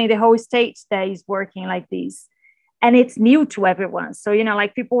only one in the whole state that is working like this. And it's new to everyone. So,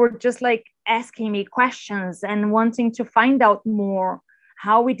 like people were just like asking me questions and wanting to find out more,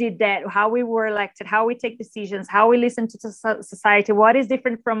 how we did that, how we were elected, how we take decisions, how we listen to society, what is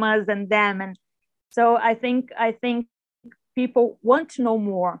different from us and them. And so I think people want to know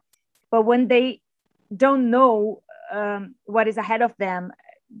more, but when they don't know what is ahead of them,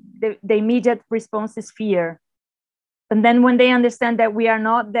 the immediate response is fear. And then when they understand that we are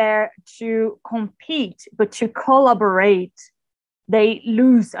not there to compete, but to collaborate, they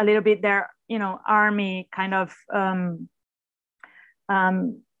lose a little bit their, army kind of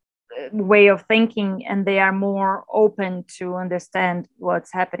way of thinking, and they are more open to understand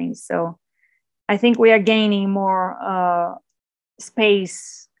what's happening. So I think we are gaining more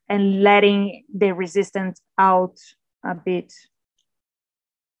space and letting the resistance out a bit.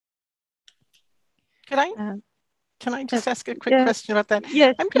 Can I just ask a quick question about that?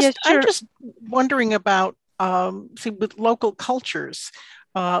 Yes, sure. I'm just wondering about, with local cultures,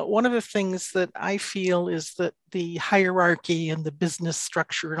 one of the things that I feel is that the hierarchy and the business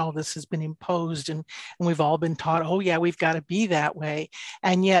structure and all this has been imposed, and we've all been taught, oh yeah, we've got to be that way.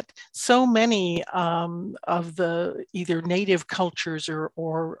 And yet so many of the either native cultures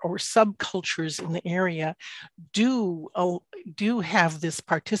or subcultures in the area do have this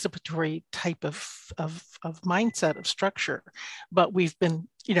participatory type of mindset of structure, but we've been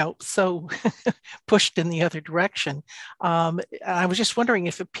so pushed in the other direction. I was just wondering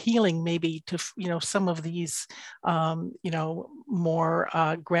if appealing maybe to some of these more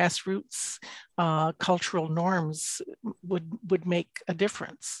grassroots cultural norms would make a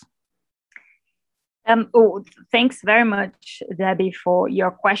difference. Thanks very much, Debbie, for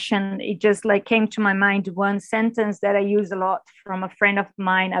your question. It just came to my mind one sentence that I use a lot from a friend of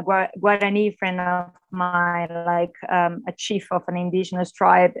mine, a Guarani friend of mine, a chief of an indigenous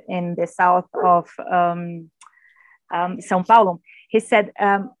tribe in the south of São Paulo. He said,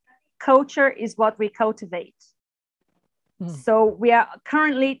 culture is what we cultivate. So we are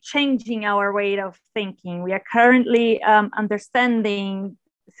currently changing our way of thinking. We are currently understanding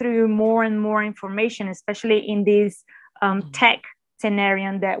through more and more information, especially in this tech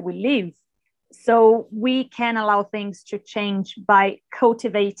scenario that we live. So we can allow things to change by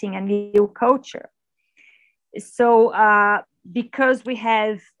cultivating a new culture. So because we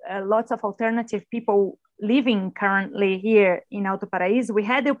have lots of alternative people living currently here in Alto Paraíso, we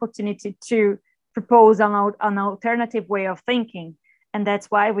had the opportunity to propose an alternative way of thinking. And that's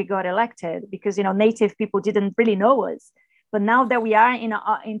why we got elected, because native people didn't really know us. But now that we are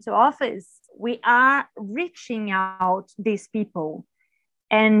into office, we are reaching out these people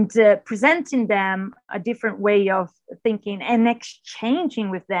and presenting them a different way of thinking and exchanging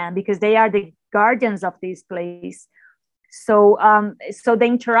with them, because they are the guardians of this place. So, so the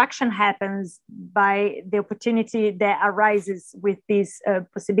interaction happens by the opportunity that arises with these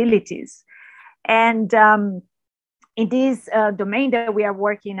possibilities. And in this domain that we are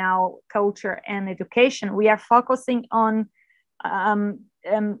working now, culture and education, we are focusing on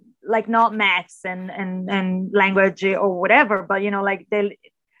like not maths and language or whatever, but, you know, like the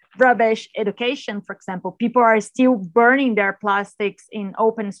rubbish education, for example. People are still burning their plastics in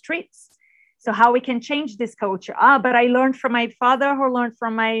open streets. So how we can change this culture? But I learned from my father, who learned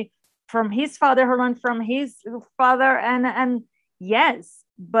from his father, who learned from his father, and yes,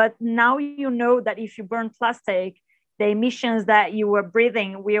 but now you know that if you burn plastic, the emissions that you were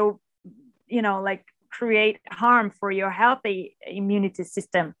breathing will, you know, like create harm for your healthy immunity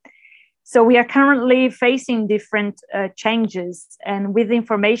system. So we are currently facing different changes, and with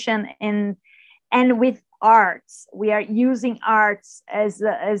information and with arts, we are using arts as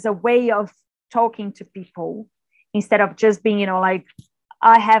a way of talking to people, instead of just being, you know, like,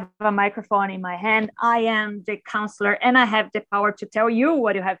 I have a microphone in my hand, I am the counselor, and I have the power to tell you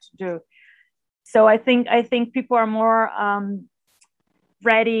what you have to do. So I think people are more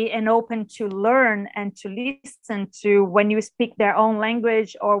ready and open to learn and to listen to when you speak their own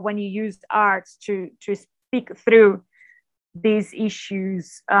language, or when you use arts to speak through these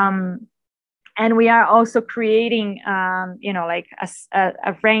issues. And we are also creating, you know, like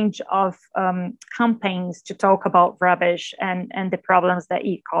a range of campaigns to talk about rubbish and the problems that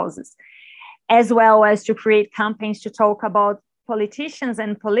it causes, as well as to create campaigns to talk about politicians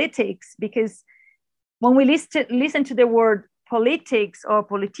and politics. Because when we listen to the word politics or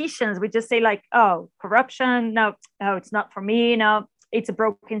politicians, we just say like, oh, corruption, no, it's not for me, no, it's a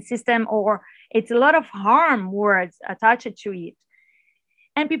broken system, or it's a lot of harm words attached to it.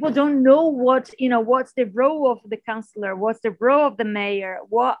 And people don't know what's the role of the councillor, what's the role of the mayor,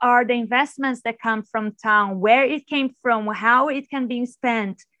 what are the investments that come from town, where it came from, how it can be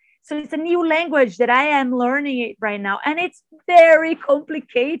spent. So it's a new language that I am learning it right now, and it's very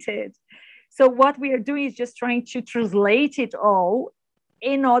complicated. So what we are doing is just trying to translate it all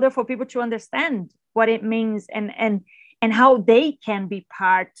in order for people to understand what it means, and how they can be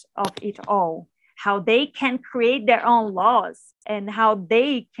part of it all, how they can create their own laws, and how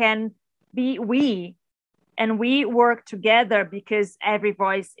they can be we work together, because every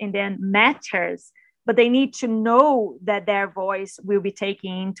voice in them matters. But they need to know that their voice will be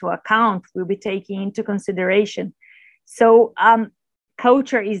taken into account, will be taken into consideration. So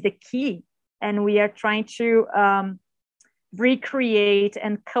culture is the key, and we are trying to recreate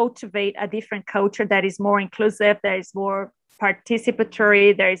and cultivate a different culture that is more inclusive, that is more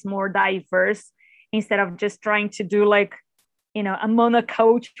participatory, that is more diverse, instead of just trying to do like, you know, a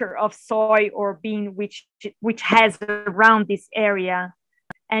monoculture of soy or bean which has around this area,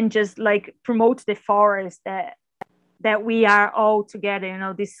 and just like promote the forest that we are all together, you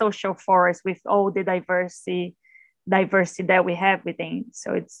know, this social forest with all the diversity that we have within.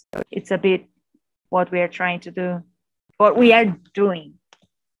 So it's a bit what we are trying to do, what we are doing.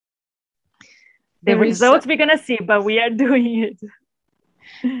 The results we're gonna see, but we are doing it.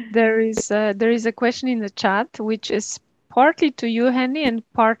 There is a question in the chat which is partly to you, Henny, and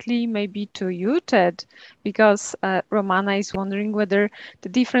partly maybe to you, Ted, because Romana is wondering whether the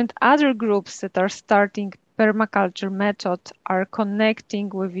different other groups that are starting permaculture method are connecting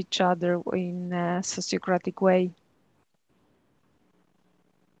with each other in a sociocratic way.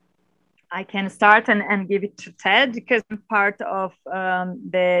 I can start and give it to Ted, because I'm part of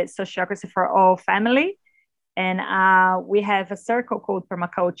the Sociocracy for All family. And we have a circle called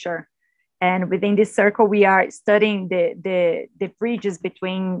Permaculture. And within this circle, we are studying the bridges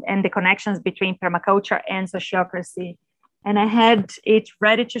between and the connections between permaculture and sociocracy. And I had it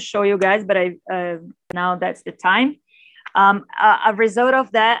ready to show you guys, but now that's the time. A result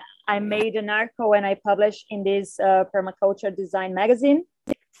of that, I made an article and I published in this Permaculture Design magazine.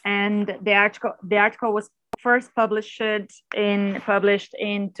 And the article was first published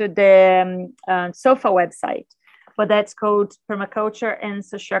into the SOFA website. But that's called Permaculture and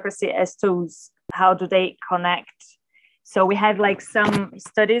Sociocracy as Tools. How do they connect? So we have like some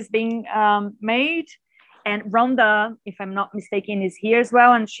studies being made, and Rhonda, if I'm not mistaken, is here as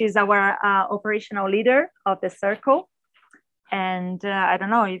well, and she's our operational leader of the circle. And I don't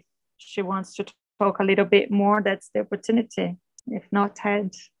know if she wants to talk a little bit more. That's the opportunity. If not,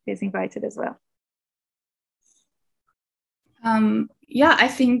 Ted is invited as well. Yeah, I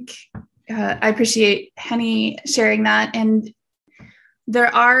think I appreciate Henny sharing that. And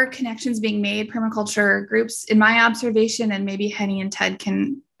there are connections being made, permaculture groups, in my observation, and maybe Henny and Ted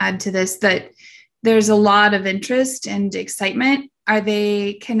can add to this, that there's a lot of interest and excitement Are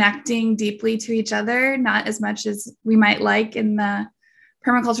they connecting deeply to each other? Not as much as we might like in the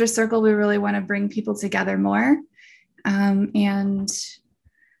permaculture circle. We really want to bring people together more. And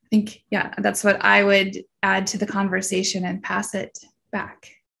I think, yeah, that's what I would add to the conversation and pass it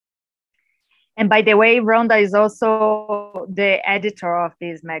back. And by the way, Rhonda is also the editor of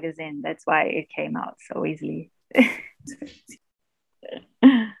this magazine. That's why it came out so easily.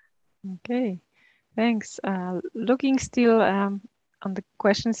 Okay, thanks. Looking still on the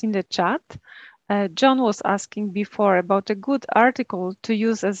questions in the chat, John was asking before about a good article to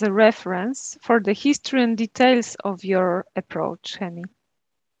use as a reference for the history and details of your approach, Henny.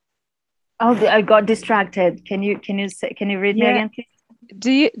 Oh, I got distracted. Can you read me again, please?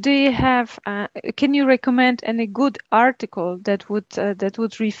 Do you have? Can you recommend any good article that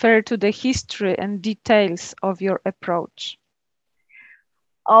would refer to the history and details of your approach?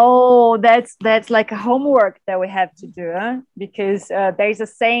 Oh, that's like a homework that we have to do, huh? Because there's a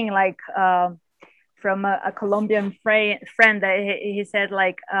saying like from a Colombian friend that he said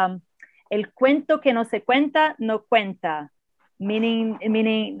like el cuento que no se cuenta no cuenta,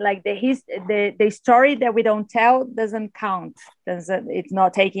 meaning like the story that we don't tell doesn't count, it's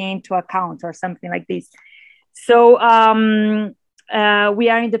not taken into account or something like this. So we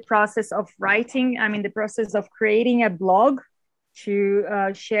are in the process of writing. I'm in the process of creating a blog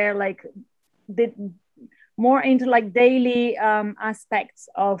to share like the more into like daily aspects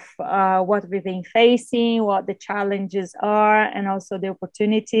of what we've been facing, what the challenges are, and also the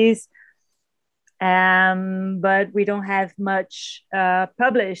opportunities. But we don't have much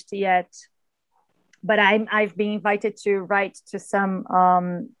published yet. But I've been invited to write to some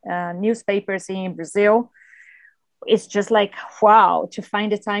newspapers in Brazil. It's just like, wow, to find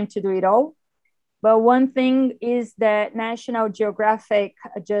the time to do it all. But one thing is that National Geographic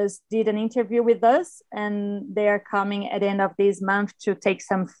just did an interview with us, and they are coming at the end of this month to take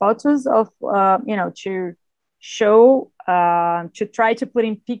some photos of, to show, to try to put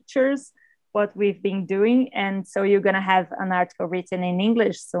in pictures what we've been doing. And so you're going to have an article written in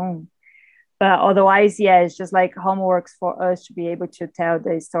English soon. But otherwise, yeah, it's just like homeworks for us to be able to tell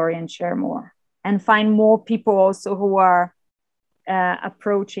the story and share more and find more people also who are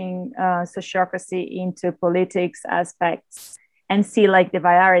approaching sociocracy into politics aspects and see like the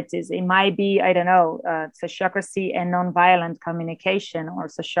varieties. It might be, I don't know, sociocracy and nonviolent communication, or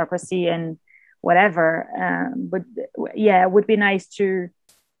sociocracy and whatever. But yeah, it would be nice to,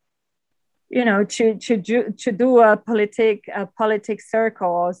 to do a politics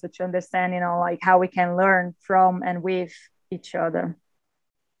circle also, to understand, like how we can learn from and with each other.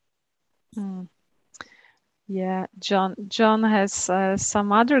 Yeah, John has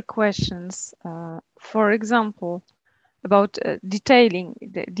some other questions. For example, about detailing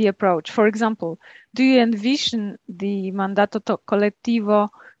the approach. For example, do you envision the mandato collettivo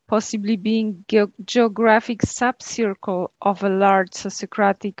possibly being geographic subcircle of a large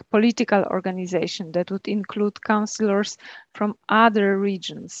sociocratic political organization that would include councillors from other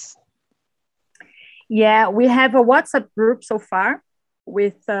regions? Yeah, we have a WhatsApp group so far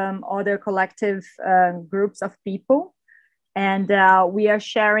with other collective groups of people, and we are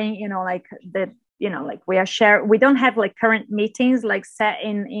sharing, we don't have like current meetings like set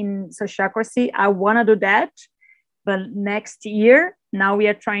in Sociocracy. I want to do that, but next year now we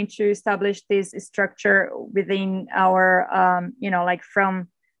are trying to establish this structure within our from,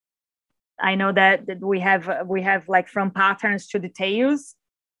 I know that we have like from patterns to details,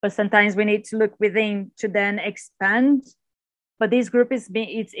 but sometimes we need to look within to then expand. But this group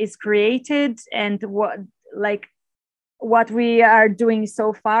is created, and what we are doing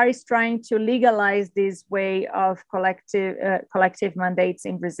so far is trying to legalize this way of collective mandates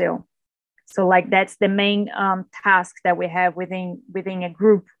in Brazil. So like that's the main task that we have within a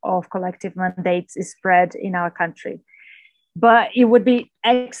group of collective mandates is spread in our country. But it would be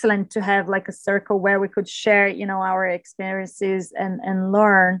excellent to have like a circle where we could share, our experiences and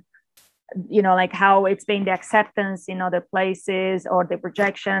learn, like how it's been the acceptance in other places, or the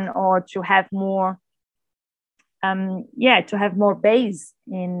projection, or to have more, to have more base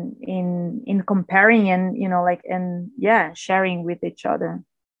in comparing and, sharing with each other.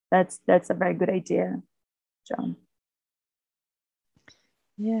 That's a very good idea, John.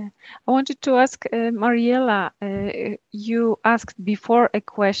 Yeah, I wanted to ask Mariela, you asked before a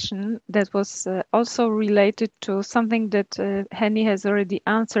question that was also related to something that Henny has already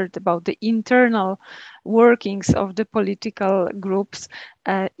answered about the internal workings of the political groups.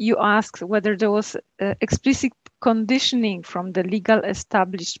 You asked whether there was explicit conditioning from the legal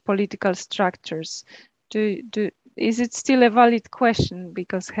established political structures. Is it still a valid question?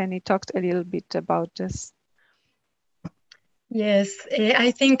 Because Henny talked a little bit about this. Yes,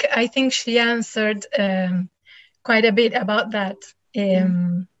 I think she answered quite a bit about that.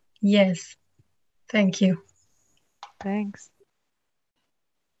 Yes, thank you. Thanks.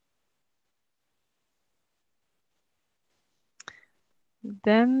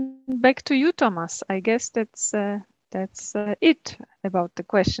 Then back to you, Thomas. I guess that's it about the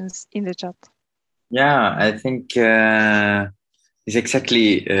questions in the chat. Yeah, I think it's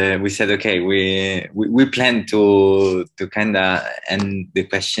exactly. We said okay. We plan to kind of end the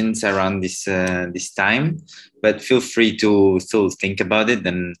questions around this time, but feel free to still think about it,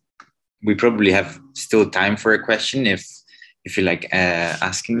 and we probably have still time for a question if you like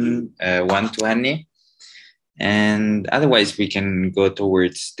asking one to Henny. And otherwise, we can go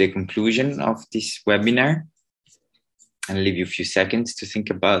towards the conclusion of this webinar and leave you a few seconds to think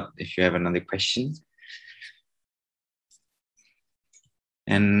about if you have another question.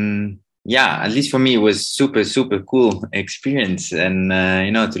 And yeah, at least for me, it was super, super cool experience. And,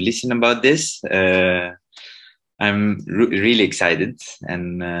 to listen about this, I'm really excited.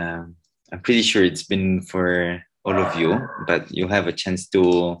 And I'm pretty sure it's been for all of you, but you'll have a chance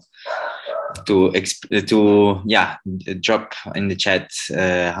to drop in the chat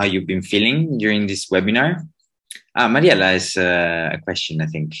how you've been feeling during this webinar. Mariela has a question, I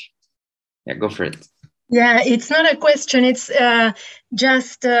think. Yeah, go for it. Yeah, it's not a question. It's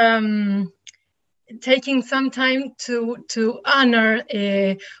just taking some time to honor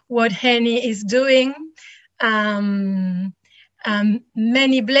what Henny is doing.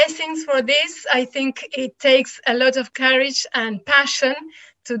 Many blessings for this. I think it takes a lot of courage and passion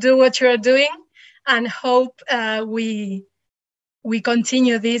to do what you're doing, and hope we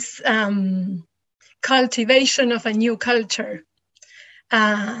continue this cultivation of a new culture.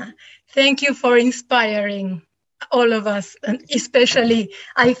 Thank you for inspiring all of us, and especially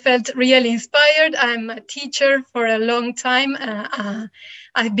I felt really inspired. I'm a teacher for a long time.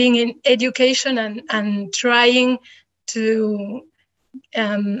 I've been in education and trying to,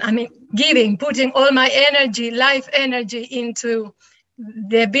 putting all my energy, life energy into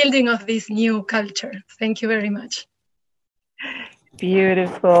the building of this new culture. Thank you very much.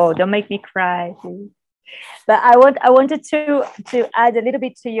 Beautiful. Don't make me cry, please. But I wanted to add a little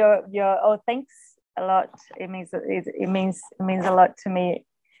bit to your thanks a lot. It means a lot to me.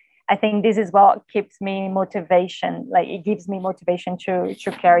 I think this is what keeps me motivation. Like, it gives me motivation to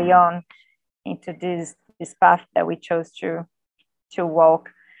carry on into this path that we chose to walk.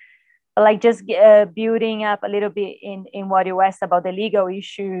 Like, just building up a little bit in what you asked about the legal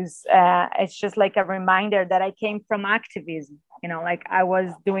issues. It's just like a reminder that I came from activism. Like, I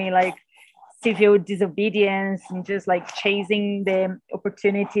was doing like civil disobedience and just like chasing the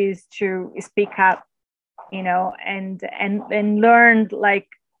opportunities to speak up, and learned like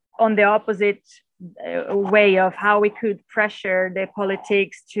on the opposite way of how we could pressure the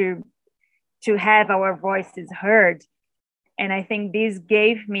politics to have our voices heard. And I think this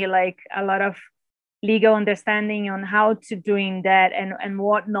gave me like a lot of legal understanding on how to doing that and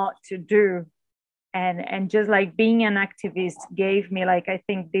what not to do. And just like being an activist gave me like, I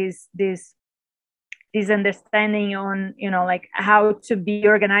think this understanding on, like how to be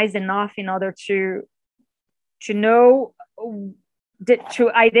organized enough in order to know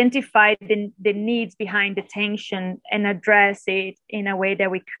to identify the needs behind the tension and address it in a way that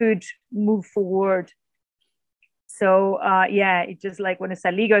we could move forward. So it's just like when it's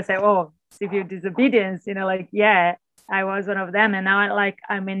illegal, I say, oh, civil disobedience, like, yeah, I was one of them, and now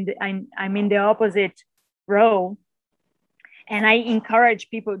I'm in the opposite row, and I encourage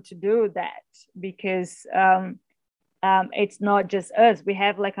people to do that because it's not just us. We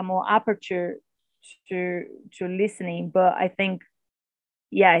have like a more aperture to listening, but I think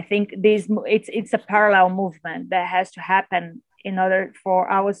this it's a parallel movement that has to happen in order for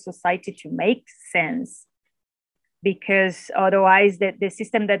our society to make sense. Because otherwise the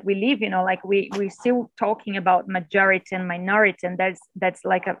system that we live, like we're still talking about majority and minority, and that's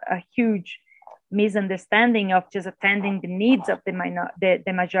like a huge misunderstanding of just attending the needs of the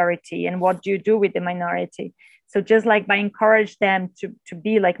majority, and what do you do with the minority. So just like by encourage them to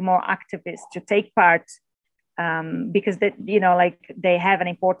be like more activists, to take part, because that, like they have an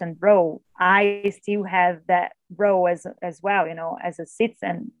important role. I still have that role as well, as a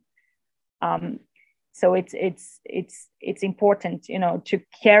citizen. So it's important, to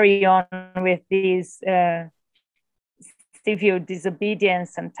carry on with these civil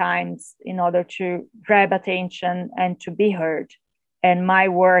disobedience sometimes in order to grab attention and to be heard. And my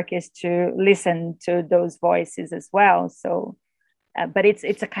work is to listen to those voices as well. So, but it's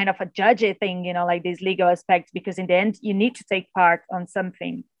a kind of a judgy thing, like these legal aspects, because in the end you need to take part on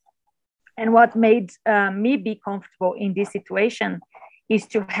something. And what made me be comfortable in this situation is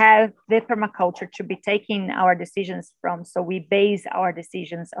to have the permaculture to be taking our decisions from. So we base our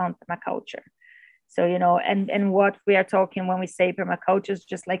decisions on permaculture. So, you know, and what we are talking when we say permaculture is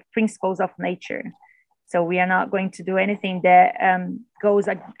just like principles of nature. So we are not going to do anything that goes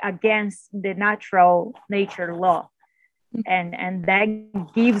against the natural nature law. And that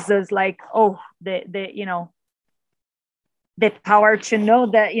gives us like, the power to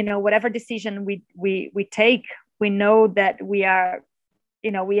know that, you know, whatever decision we take, we know that we are,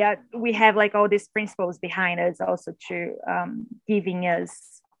 you know, we have like all these principles behind us also to giving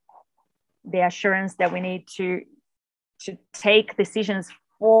us the assurance that we need to take decisions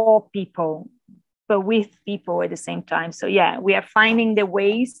for people, but with people at the same time. So yeah, we are finding the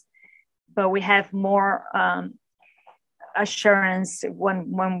ways, but we have more assurance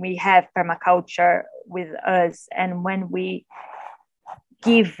when we have permaculture with us, and when we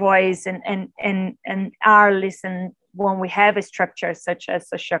give voice and are listened when we have a structure such as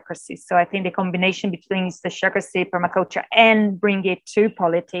sociocracy. So I think the combination between sociocracy, permaculture, and bring it to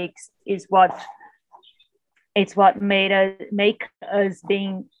politics is what make us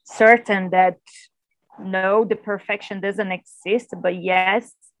being certain that no, the perfection doesn't exist, but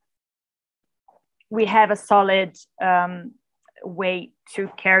yes, we have a solid way to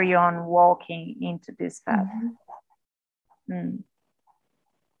carry on walking into this path.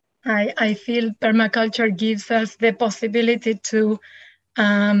 I feel permaculture gives us the possibility to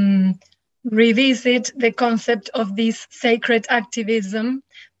revisit the concept of this sacred activism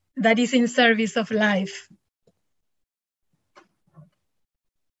that is in service of life.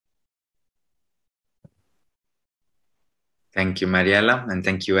 Thank you, Mariela, and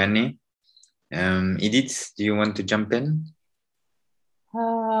thank you, Henny. Edith, do you want to jump in?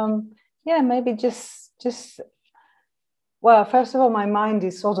 Yeah, maybe just well, first of all, my mind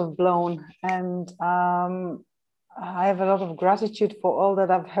is sort of blown, and I have a lot of gratitude for all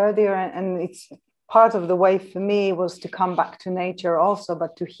that I've heard here, and it's part of the way for me was to come back to nature also,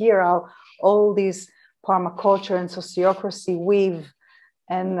 but to hear how all these permaculture and sociocracy weave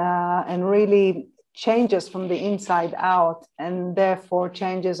and really changes from the inside out, and therefore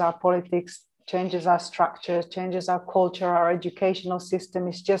changes our politics, changes our structures, changes our culture, our educational system.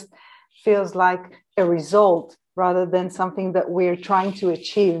 It just feels like a result rather than something that we're trying to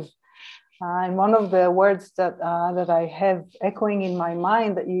achieve. And one of the words that I have echoing in my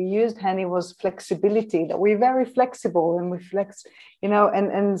mind that you used, Henny, was flexibility, that we're very flexible and we flex, you know,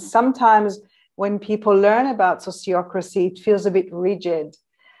 and sometimes when people learn about sociocracy, it feels a bit rigid.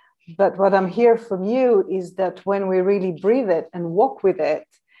 But what I'm hearing from you is that when we really breathe it and walk with it,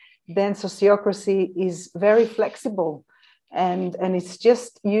 then sociocracy is very flexible. And it's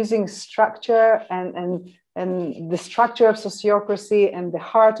just using structure and the structure of sociocracy and the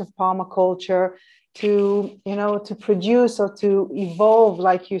heart of permaculture to, you know, to produce or to evolve,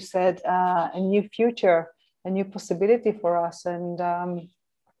 like you said, a new future, a new possibility for us. And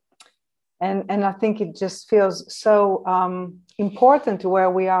I think it just feels so important to where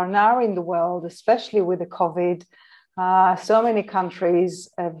we are now in the world, especially with the COVID. So many countries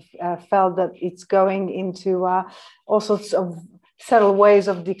have felt that it's going into all sorts of subtle ways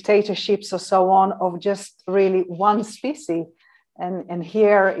of dictatorships or so on, of just really one species. And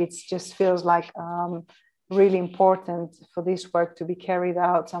here it just feels like really important for this work to be carried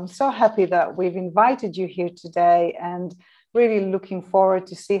out. So I'm so happy that we've invited you here today, and really looking forward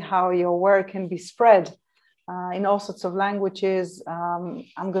to see how your work can be spread in all sorts of languages.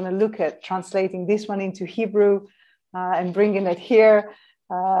 I'm going to look at translating this one into Hebrew and bringing it here.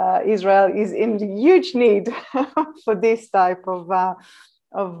 Israel is in huge need for this type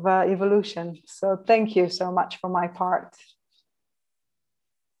of evolution. So thank you so much for my part.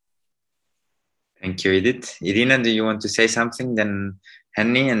 Thank you, Edith. Irina, do you want to say something? Then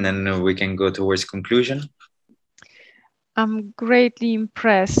Henny, and then we can go towards conclusion. I'm greatly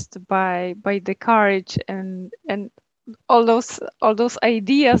impressed by the courage and all those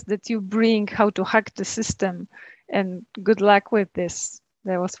ideas that you bring, how to hack the system, and good luck with this.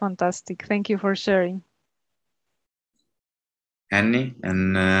 That was fantastic. Thank you for sharing. Henny,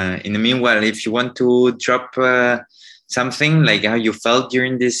 and in the meanwhile, if you want to drop something like how you felt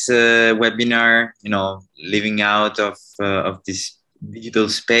during this webinar, you know, living out of this digital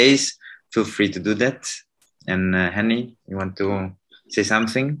space, feel free to do that. And Henny, you want to say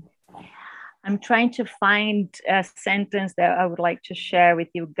something? I'm trying to find a sentence that I would like to share with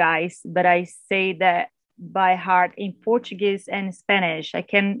you guys, but I say that by heart in Portuguese and Spanish. I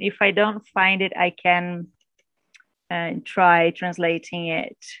can, if I don't find it, I can try translating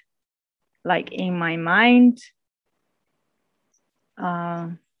it like in my mind.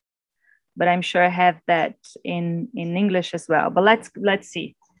 but I'm sure I have that in English as well. But let's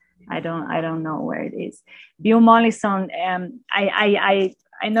see. I don't know where it is. Bill Mollison.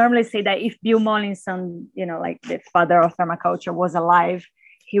 I normally say that if Bill Mollison, like the father of permaculture, was alive,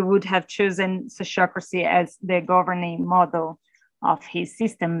 he would have chosen sociocracy as the governing model of his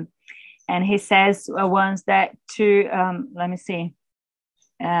system. And he says once that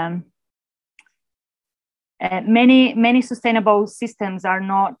many sustainable systems are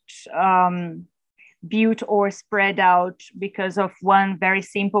not built or spread out because of one very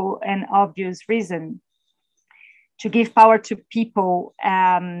simple and obvious reason: to give power to people,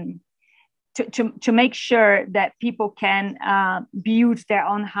 to make sure that people can build their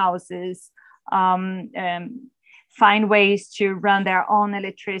own houses, find ways to run their own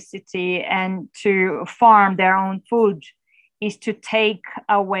electricity, and to farm their own food, is to take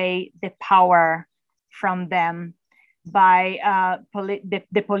away the power from them by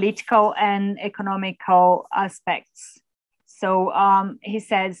the political and economical aspects. So he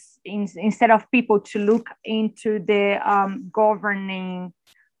says, instead of people to look into the governing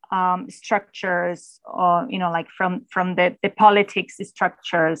structures, or like from the politics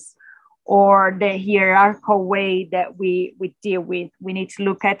structures, or the hierarchical way that we deal with, we need to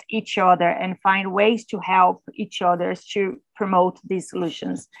look at each other and find ways to help each other to promote these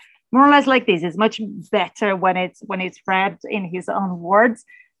solutions. More or less like this. It's much better when it's read in his own words,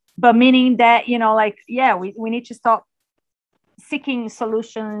 but meaning that, we need to stop seeking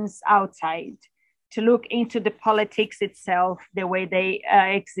solutions outside, to look into the politics itself, the way they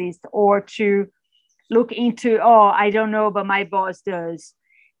exist, or to look into, I don't know, but my boss does,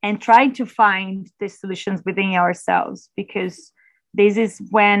 and try to find the solutions within ourselves, because this is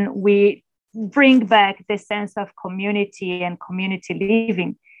when we bring back the sense of community and community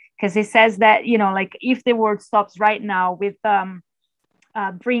living. Because he says that, if the world stops right now with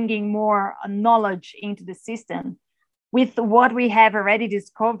bringing more knowledge into the system, with what we have already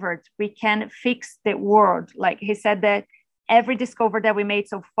discovered, we can fix the world. Like he said, that every discovery that we made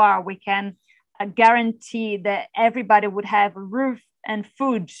so far, we can guarantee that everybody would have a roof and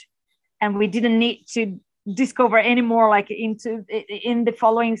food, and we didn't need to discover anymore like in the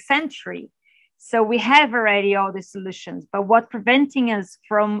following century. So we have already all the solutions, but what preventing us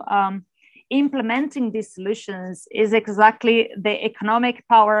from implementing these solutions is exactly the economic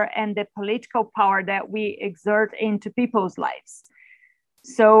power and the political power that we exert into people's lives.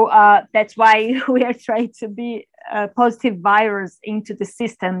 So that's why we are trying to be a positive virus into the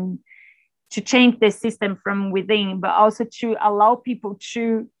system, to change the system from within, but also to allow people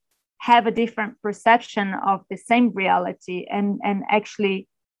to have a different perception of the same reality, and actually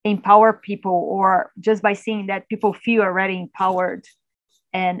empower people, or just by seeing that people feel already empowered,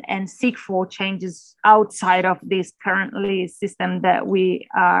 and seek for changes outside of this currently system that we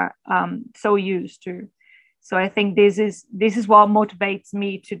are so used to. So I think this is what motivates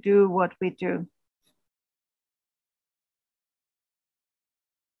me to do what we do.